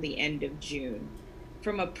until the end of June.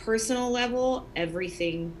 From a personal level,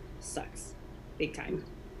 everything sucks big time.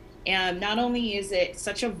 And not only is it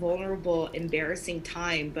such a vulnerable, embarrassing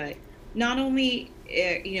time, but not only,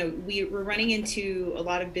 we're running into a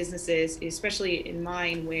lot of businesses, especially in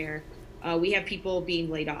mine, where we have people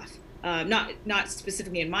being laid off. Not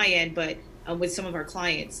specifically in my end, but with some of our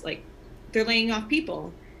clients, like they're laying off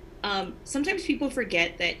people. Sometimes people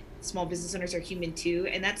forget that small business owners are human too,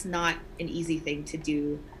 and that's not an easy thing to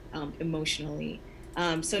do emotionally.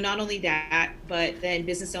 So not only that, but then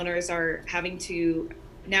business owners are having to,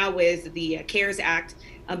 now with the CARES Act,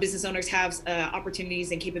 business owners have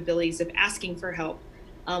opportunities and capabilities of asking for help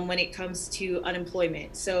when it comes to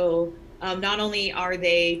unemployment. So not only are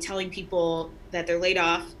they telling people that they're laid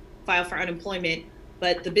off, file for unemployment,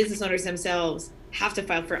 but the business owners themselves have to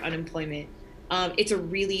file for unemployment. It's a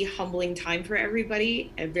really humbling time for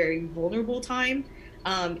everybody, a very vulnerable time.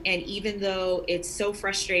 And even though it's so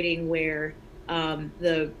frustrating where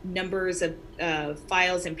the numbers of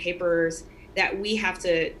files and papers that we have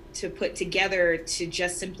to put together to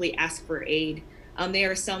just simply ask for aid,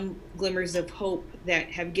 there are some glimmers of hope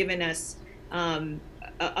that have given us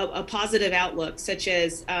a positive outlook, such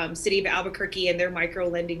as City of Albuquerque and their micro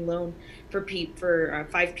lending loan for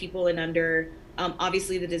 5 people and under.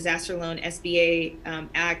 Obviously, the disaster loan SBA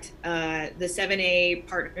Act, the 7A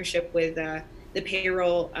partnership with the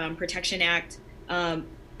Payroll Protection Act.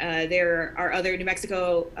 There are other New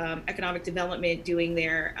Mexico Economic Development doing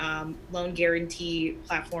their loan guarantee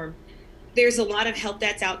platform. There's a lot of help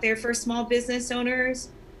that's out there for small business owners,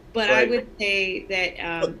 but right. I would say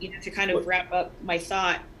that to kind of wrap up my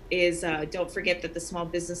thought is don't forget that the small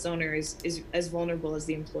business owner is as vulnerable as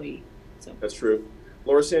the employee. So that's true.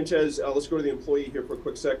 Laura Sanchez, let's go to the employee here for a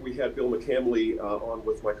quick sec. We had Bill McCamley on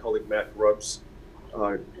with my colleague Matt Grubbs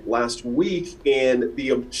last week, and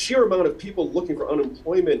the sheer amount of people looking for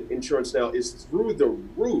unemployment insurance now is through the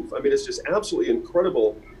roof. I mean, it's just absolutely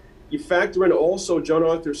incredible. You factor in also John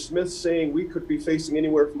Arthur Smith saying we could be facing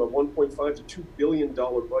anywhere from a $1.5 to $2 billion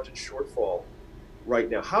budget shortfall right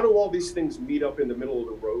now. How do all these things meet up in the middle of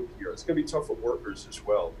the road here? It's going to be tough for workers as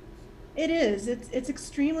well. It is. It's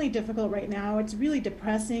extremely difficult right now. It's really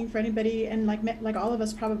depressing for anybody, and like all of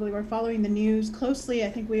us probably were following the news closely. I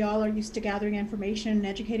think we all are used to gathering information and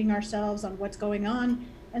educating ourselves on what's going on,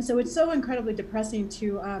 and so it's so incredibly depressing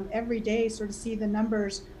to every day sort of see the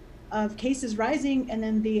numbers of cases rising, and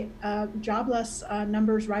then the jobless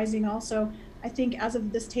numbers rising also. I think as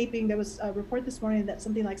of this taping, there was a report this morning that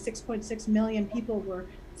something like 6.6 million people were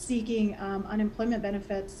seeking unemployment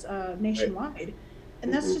benefits nationwide.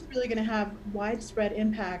 And that's just really going to have widespread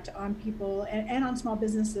impact on people and on small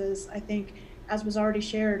businesses, I think, as was already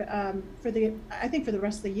shared, for the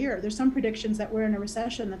rest of the year. There's some predictions that we're in a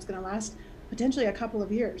recession that's going to last potentially a couple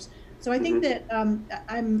of years. So I think that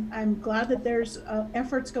I'm glad that there's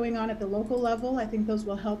efforts going on at the local level. I think those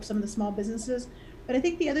will help some of the small businesses. But I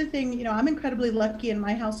think the other thing, I'm incredibly lucky in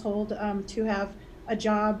my household to have a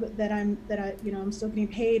job that I'm still getting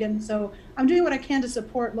paid, and so I'm doing what I can to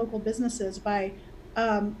support local businesses by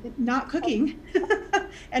not cooking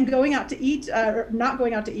and going out to eat, or not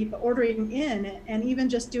going out to eat, but ordering in, and even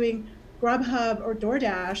just doing Grubhub or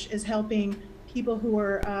DoorDash is helping people who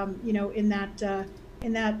are, in that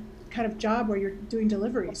kind of job where you're doing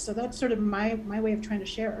deliveries. So that's sort of my way of trying to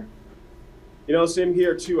share. Same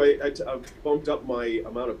here too. I bumped up my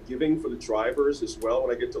amount of giving for the drivers as well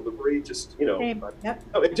when I get delivery. Just Yep.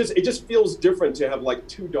 It just feels different to have like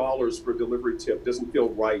 $2 for delivery tip. Doesn't feel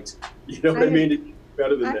right. You know what I mean? It's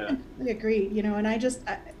better than that. I completely agree. And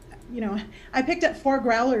I picked up 4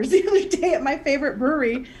 growlers the other day at my favorite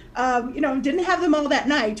brewery. Didn't have them all that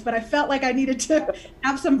night, but I felt like I needed to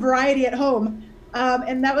have some variety at home.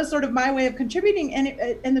 And that was sort of my way of contributing.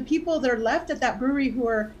 And the people that are left at that brewery who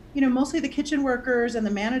are, mostly the kitchen workers and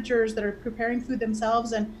the managers that are preparing food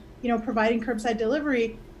themselves and, providing curbside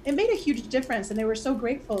delivery, it made a huge difference. And they were so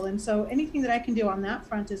grateful. And so anything that I can do on that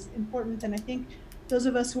front is important. And I think those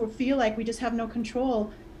of us who feel like we just have no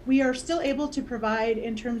control, we are still able to provide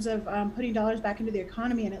in terms of putting dollars back into the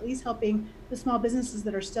economy and at least helping the small businesses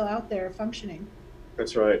that are still out there functioning.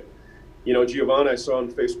 That's right. You know, Giovanna, I saw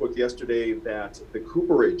on Facebook yesterday that the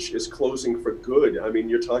Cooperage is closing for good. I mean,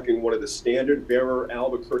 you're talking one of the standard bearer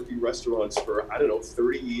Albuquerque restaurants for, I don't know,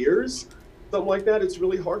 30 years, something like that. It's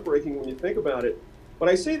really heartbreaking when you think about it. But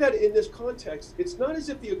I say that in this context, it's not as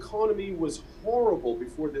if the economy was horrible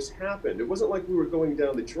before this happened. It wasn't like we were going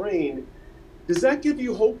down the drain. Does that give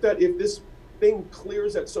you hope that if this thing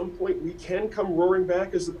clears at some point, we can come roaring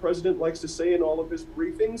back, as the president likes to say in all of his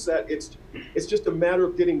briefings, that it's just a matter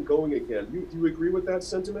of getting going again? Do you agree with that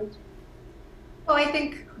sentiment? Well, I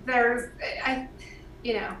think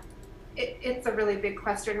it's a really big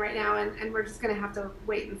question right now, and we're just going to have to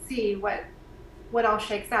wait and see what all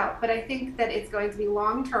shakes out. But I think that it's going to be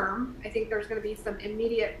long term. I think there's going to be some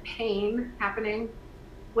immediate pain happening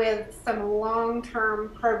with some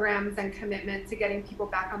long-term programs and commitment to getting people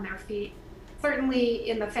back on their feet. Certainly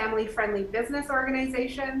in the family-friendly business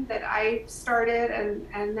organization that I started,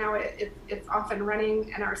 and now it's off and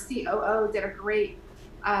running, and our COO did a great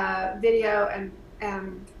video and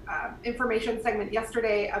information segment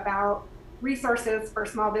yesterday about resources for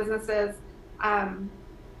small businesses and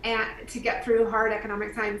to get through hard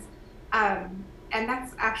economic times. And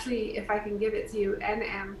that's actually, if I can give it to you,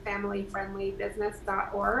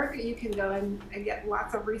 nmfamilyfriendlybusiness.org. You can go and get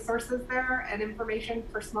lots of resources there and information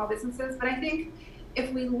for small businesses. But I think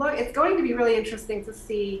if we look, it's going to be really interesting to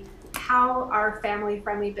see how our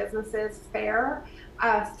family-friendly businesses fare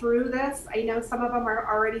through this. I know some of them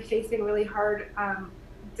are already facing really hard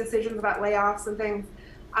decisions about layoffs and things.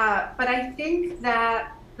 But I think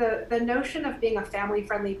that the notion of being a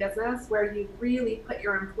family-friendly business where you really put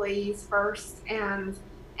your employees first and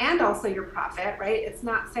also your profit, right? It's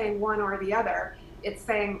not saying one or the other. It's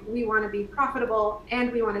saying we want to be profitable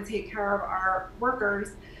and we want to take care of our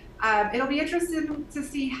workers. It'll be interesting to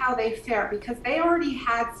see how they fare, because they already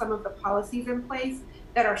had some of the policies in place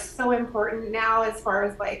that are so important now, as far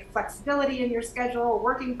as like flexibility in your schedule,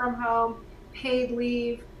 working from home, paid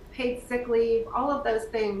leave, paid sick leave, all of those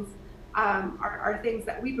things are things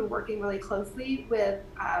that we've been working really closely with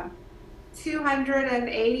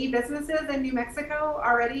 280 businesses in New Mexico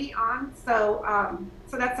already on. So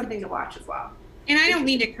that's something to watch as well. And I don't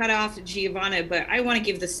mean to cut off Giovanna, but I want to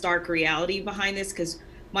give the stark reality behind this, because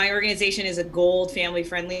my organization is a gold family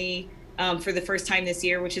friendly for the first time this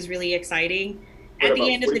year, which is really exciting. At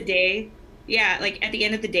the end of the day,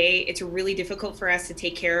 it's really difficult for us to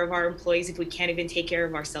take care of our employees if we can't even take care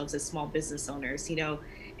of ourselves as small business owners, you know?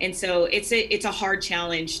 And so it's a hard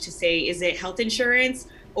challenge to say, is it health insurance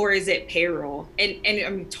or is it payroll? And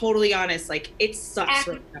I'm totally honest, like it sucks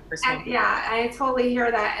right now for some people. Yeah, I totally hear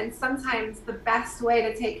that. And sometimes the best way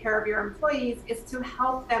to take care of your employees is to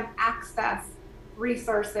help them access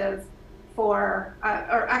resources for,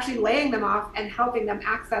 or actually laying them off and helping them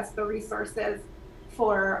access the resources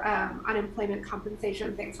for unemployment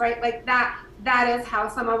compensation things, right? Like that is how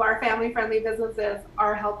some of our family-friendly businesses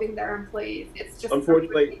are helping their employees. It's just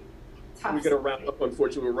unfortunately tough. We're going to wrap up.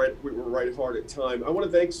 Unfortunately, we were right hard at time. I want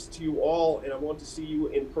to thanks to you all, and I want to see you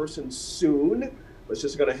in person soon. It's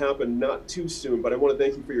just going to happen not too soon, but I want to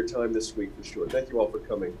thank you for your time this week for sure. Thank you all for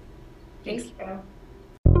coming. Thank you.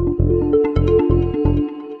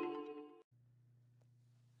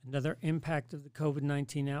 Another impact of the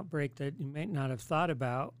COVID-19 outbreak that you might not have thought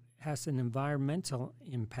about has an environmental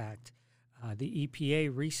impact. The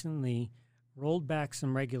EPA recently rolled back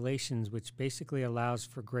some regulations, which basically allows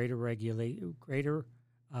for greater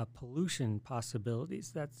pollution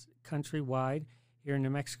possibilities. That's countrywide. Here in New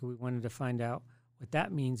Mexico, we wanted to find out what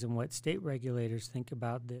that means and what state regulators think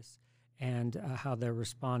about this and how they're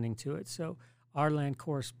responding to it. So our land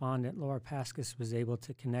correspondent, Laura Paskus, was able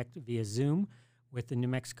to connect via Zoom with the New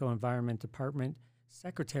Mexico Environment Department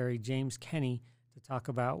Secretary James Kenney to talk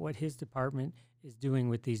about what his department is doing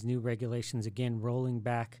with these new regulations, again, rolling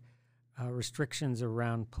back restrictions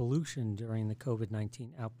around pollution during the COVID-19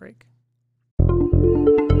 outbreak.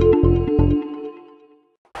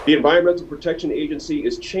 The Environmental Protection Agency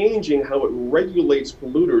is changing how it regulates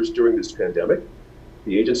polluters during this pandemic.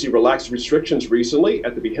 The agency relaxed restrictions recently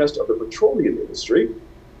at the behest of the petroleum industry.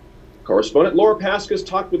 Correspondent Laura Paskus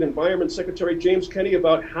talked with Environment Secretary James Kenney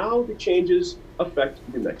about how the changes affect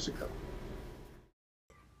New Mexico.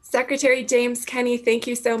 Secretary James Kenney, thank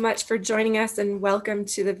you so much for joining us and welcome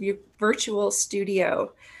to the virtual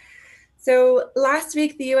studio. So last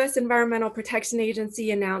week, the U.S. Environmental Protection Agency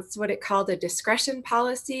announced what it called a discretion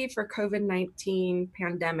policy for COVID-19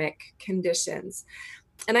 pandemic conditions.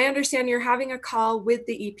 And I understand you're having a call with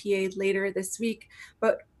the EPA later this week,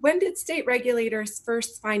 but when did state regulators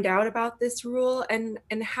first find out about this rule, and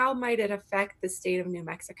how might it affect the state of New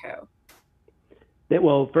Mexico?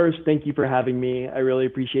 Well, first, thank you for having me. I really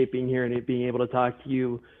appreciate being here and being able to talk to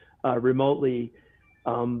you remotely.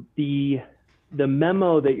 The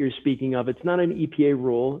memo that you're speaking of, it's not an EPA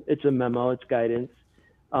rule, it's a memo, it's guidance.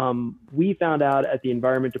 We found out at the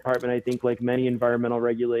Environment Department, I think like many environmental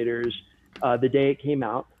regulators, the day it came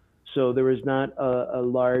out. So there was not a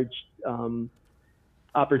large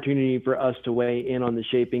opportunity for us to weigh in on the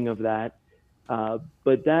shaping of that.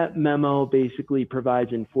 But that memo basically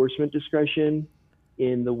provides enforcement discretion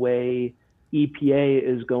in the way EPA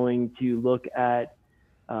is going to look at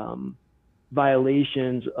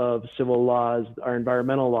violations of civil laws, our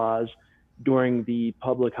environmental laws, during the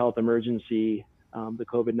public health emergency, the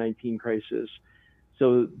COVID-19 crisis.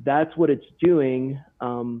 So that's what it's doing.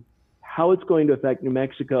 How it's going to affect New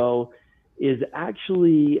Mexico is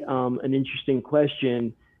actually an interesting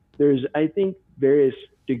question. There's, I think, various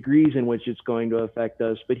degrees in which it's going to affect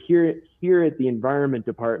us, but here at the Environment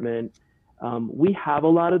Department, we have a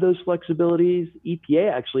lot of those flexibilities.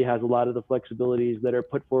 EPA actually has a lot of the flexibilities that are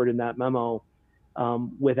put forward in that memo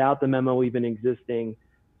without the memo even existing.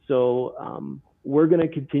 So we're going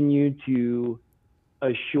to continue to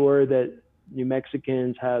assure that New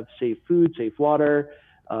Mexicans have safe food, safe water,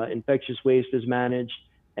 infectious waste is managed.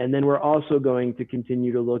 And then we're also going to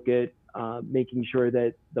continue to look at making sure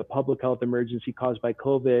that the public health emergency caused by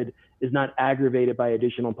COVID is not aggravated by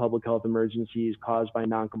additional public health emergencies caused by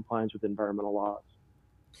noncompliance with environmental laws.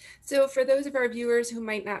 So for those of our viewers who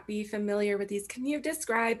might not be familiar with these, can you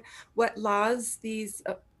describe what laws this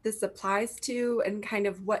applies to and kind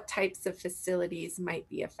of what types of facilities might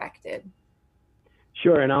be affected?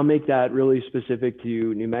 Sure, and I'll make that really specific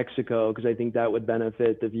to New Mexico because I think that would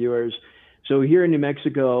benefit the viewers. So here in New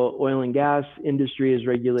Mexico, oil and gas industry is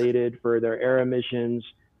regulated for their air emissions,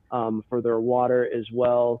 for their water as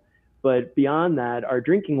well. But beyond that, our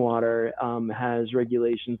drinking water has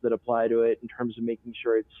regulations that apply to it in terms of making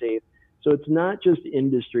sure it's safe. So it's not just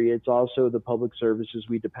industry, it's also the public services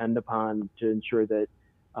we depend upon to ensure that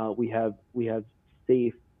we have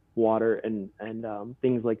safe water and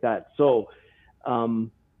things like that. So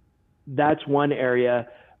that's one area.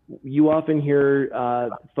 You often hear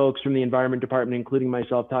folks from the Environment Department, including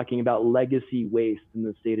myself, talking about legacy waste in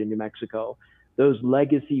the state of New Mexico. Those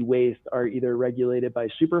legacy waste are either regulated by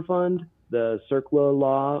Superfund, the CERCLA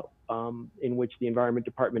law, in which the Environment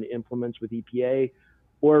Department implements with EPA,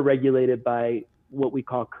 or regulated by what we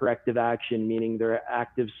call corrective action, meaning there are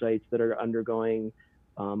active sites that are undergoing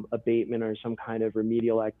abatement or some kind of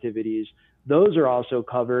remedial activities. Those are also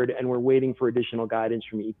covered, and we're waiting for additional guidance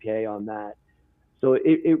from EPA on that. So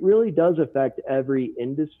it really does affect every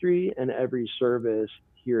industry and every service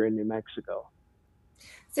here in New Mexico.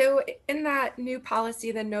 So in that new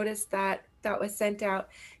policy, the notice that was sent out,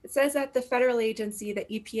 it says that the federal agency, the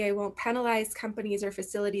EPA, won't penalize companies or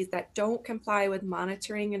facilities that don't comply with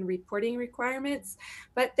monitoring and reporting requirements,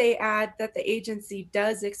 but they add that the agency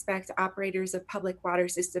does expect operators of public water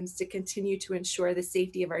systems to continue to ensure the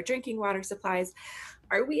safety of our drinking water supplies.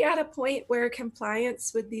 Are we at a point where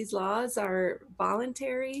compliance with these laws are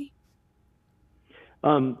voluntary?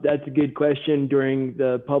 That's a good question. During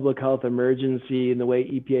the public health emergency and the way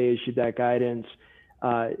EPA issued that guidance,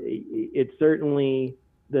 it's certainly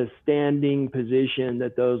the standing position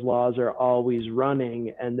that those laws are always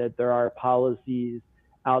running and that there are policies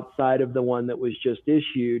outside of the one that was just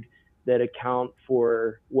issued that account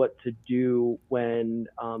for what to do when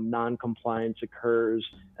non-compliance occurs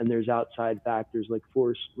and there's outside factors like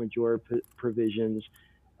force majeure provisions,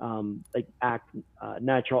 like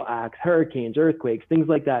natural acts, hurricanes, earthquakes, things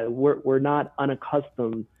like that. We're not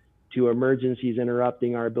unaccustomed to emergencies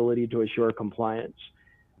interrupting our ability to assure compliance.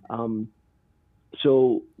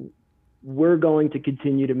 So we're going to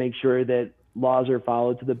continue to make sure that laws are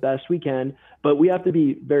followed to the best we can, but we have to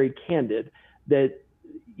be very candid that,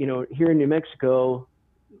 you know, here in New Mexico,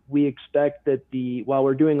 we expect that while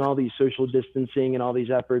we're doing all these social distancing and all these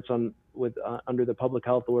efforts under the public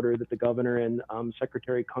health order that the governor and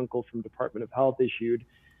Secretary Kunkel from Department of Health issued,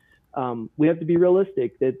 we have to be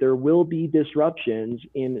realistic that there will be disruptions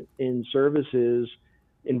in services,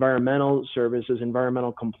 environmental services,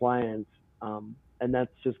 environmental compliance. And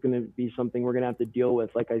that's just going to be something we're going to have to deal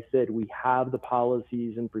with. Like I said, we have the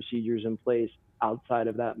policies and procedures in place outside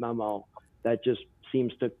of that memo that just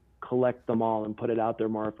seems to collect them all and put it out there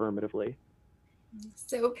more affirmatively.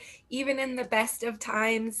 So even in the best of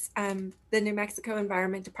times, the New Mexico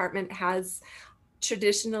Environment Department has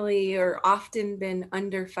traditionally or often been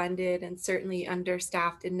underfunded and certainly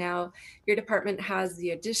understaffed. And now your department has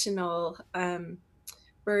the additional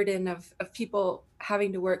burden of people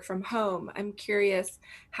having to work from home. I'm curious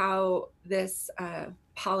how this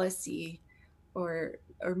policy or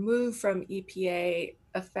move from EPA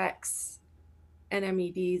affects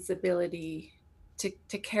NMED's ability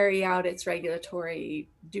to carry out its regulatory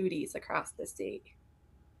duties across the state.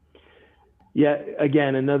 Yeah,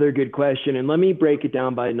 again, another good question. And let me break it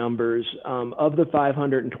down by numbers. Of the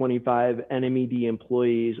 525 NMED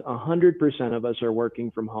employees, 100% of us are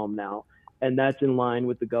working from home now. And that's in line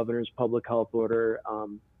with the governor's public health order,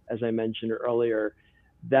 as I mentioned earlier.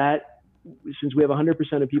 That, since we have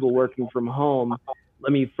 100% of people working from home,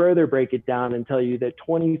 let me further break it down and tell you that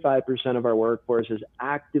 25% of our workforce is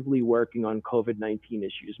actively working on COVID-19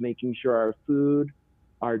 issues, making sure our food,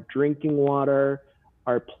 our drinking water,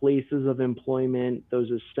 our places of employment, those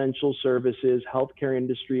essential services, healthcare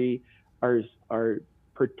industry are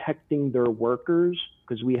protecting their workers,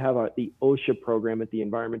 because we have the OSHA program at the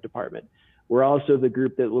Environment Department. We're also the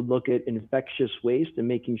group that would look at infectious waste and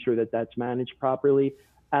making sure that that's managed properly,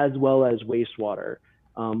 as well as wastewater.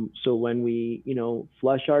 So when we,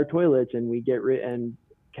 flush our toilets and we get rid, and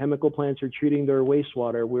chemical plants are treating their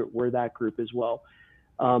wastewater, we're that group as well.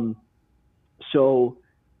 So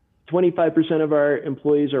 25% of our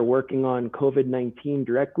employees are working on COVID-19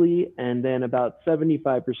 directly, and then about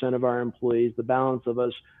 75% of our employees, the balance of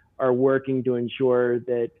us, are working to ensure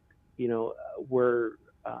that, we're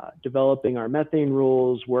developing our methane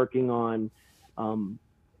rules, working on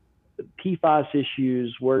PFAS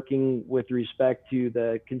issues, working with respect to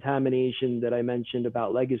the contamination that I mentioned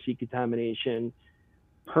about legacy contamination,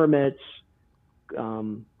 permits,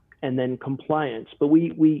 and then compliance. But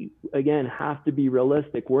we again have to be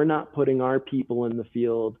realistic. We're not putting our people in the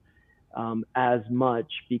field as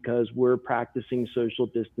much because we're practicing social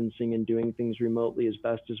distancing and doing things remotely as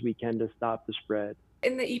best as we can to stop the spread.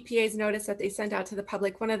 In the EPA's notice that they sent out to the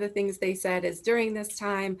public, one of the things they said is during this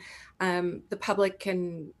time, the public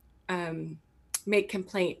can make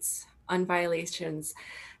complaints on violations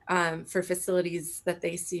for facilities that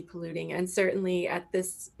they see polluting. And certainly at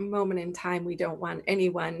this moment in time, we don't want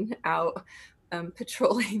anyone out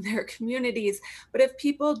patrolling their communities. But if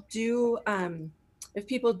people do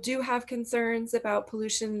have concerns about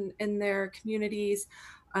pollution in their communities,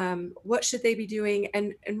 what should they be doing?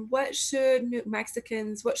 And what should New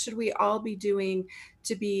Mexicans, what should we all be doing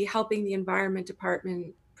to be helping the Environment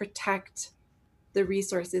Department protect the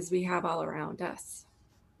resources we have all around us?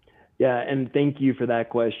 Yeah, and thank you for that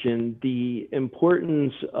question. The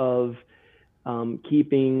importance of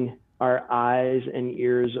keeping our eyes and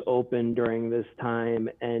ears open during this time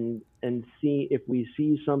and see if we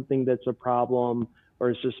see something that's a problem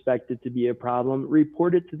or suspected to be a problem,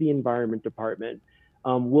 report it to the Environment Department.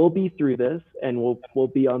 We'll be through this, and we'll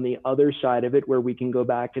be on the other side of it where we can go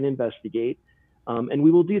back and investigate. And we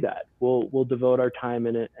will do that. We'll devote our time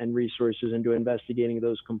and resources into investigating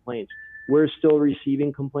those complaints. We're still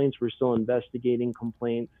receiving complaints. We're still investigating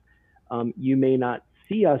complaints. You may not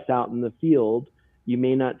see us out in the field. You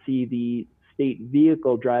may not see the state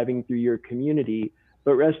vehicle driving through your community,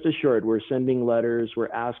 but rest assured, we're sending letters.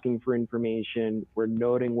 We're asking for information. We're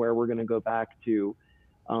noting where we're going to go back to.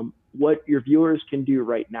 What your viewers can do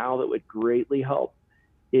right now that would greatly help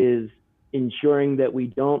is ensuring that we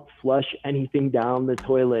don't flush anything down the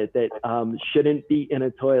toilet that shouldn't be in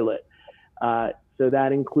a toilet. So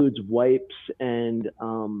that includes wipes and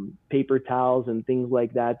paper towels and things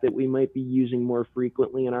like that we might be using more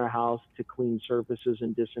frequently in our house to clean surfaces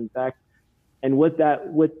and disinfect. And with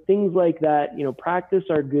things like that, practice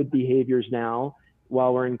our good behaviors now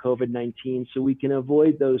while we're in COVID-19 so we can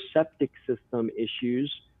avoid those septic system issues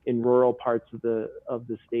in rural parts of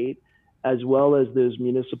the state, as well as those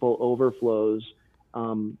municipal overflows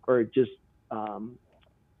or just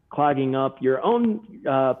clogging up your own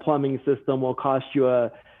plumbing system will cost you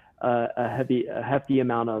a hefty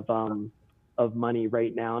amount of money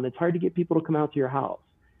right now, and it's hard to get people to come out to your house.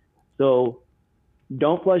 So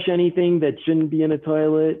don't flush anything that shouldn't be in a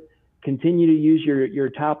toilet. Continue to use your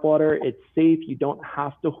tap water. It's safe. You don't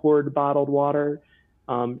have to hoard bottled water.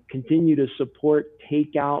 Continue to support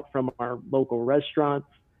takeout from our local restaurants.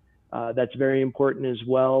 That's very important as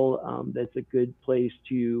well. That's a good place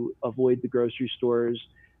to avoid the grocery stores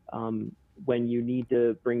when you need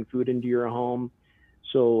to bring food into your home.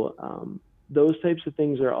 So those types of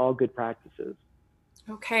things are all good practices.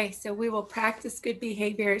 Okay, so we will practice good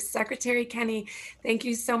behavior. Secretary Kenney, thank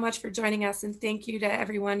you so much for joining us, and thank you to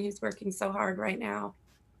everyone who's working so hard right now.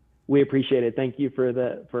 We appreciate it. Thank you for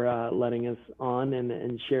letting us on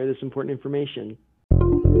and share this important information.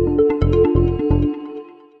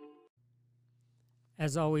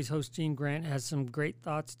 As always, host Gene Grant has some great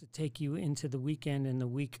thoughts to take you into the weekend and the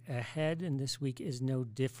week ahead, and this week is no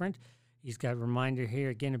different. He's got a reminder here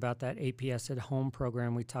again about that APS at Home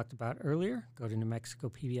program we talked about earlier. Go to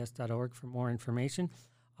newmexicopbs.org for more information.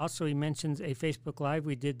 Also, he mentions a Facebook Live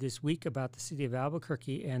we did this week about the city of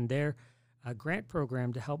Albuquerque and their grant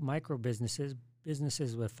program to help micro businesses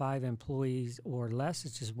with 5 employees or less.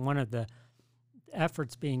 It's just one of the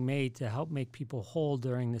efforts being made to help make people whole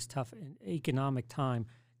during this tough economic time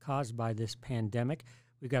caused by this pandemic.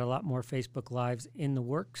 We've got a lot more Facebook Lives in the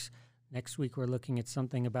works. Next week, we're looking at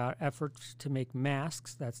something about efforts to make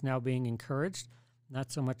masks. That's now being encouraged,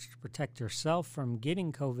 not so much to protect yourself from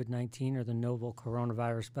getting COVID-19 or the novel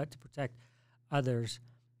coronavirus, but to protect others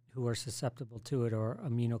who are susceptible to it or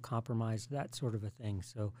immunocompromised, that sort of a thing.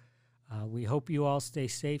 So we hope you all stay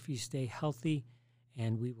safe, you stay healthy,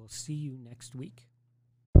 and we will see you next week.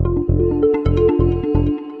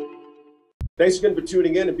 Thanks again for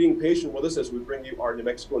tuning in and being patient with us as we bring you our New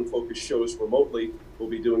Mexico in Focus shows remotely. We'll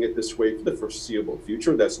be doing it this way for the foreseeable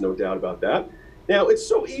future. That's no doubt about that. Now, it's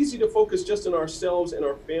so easy to focus just on ourselves and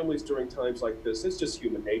our families during times like this. It's just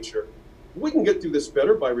human nature. We can get through this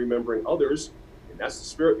better by remembering others, and that's the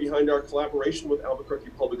spirit behind our collaboration with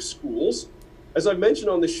Albuquerque Public Schools. As I mentioned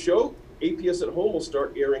on this show, APS at Home will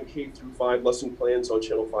start airing K-5 lesson plans on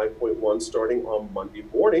Channel 5.1 starting on Monday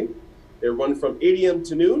morning. They run from 8 a.m.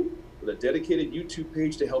 to noon with a dedicated YouTube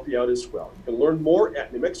page to help you out as well. You can learn more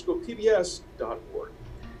at newmexicopbs.org.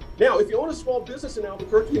 Now, if you own a small business in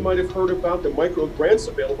Albuquerque, you might have heard about the micro grants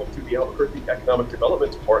available through the Albuquerque Economic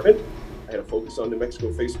Development Department. I had a Focus on New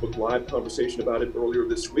Mexico Facebook Live conversation about it earlier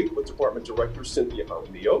this week with Department Director Cynthia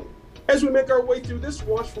Jaramillo. As we make our way through this,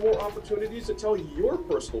 watch for more opportunities to tell your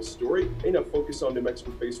personal story in a Focus on New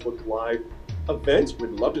Mexico Facebook Live event.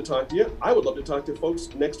 We'd love to talk to you. I would love to talk to folks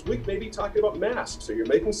next week, maybe talking about masks. So you're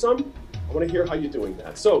making some? I want to hear how you're doing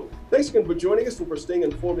that. So thanks again for joining us and for staying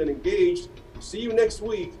informed and engaged. See you next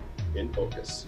week in Focus.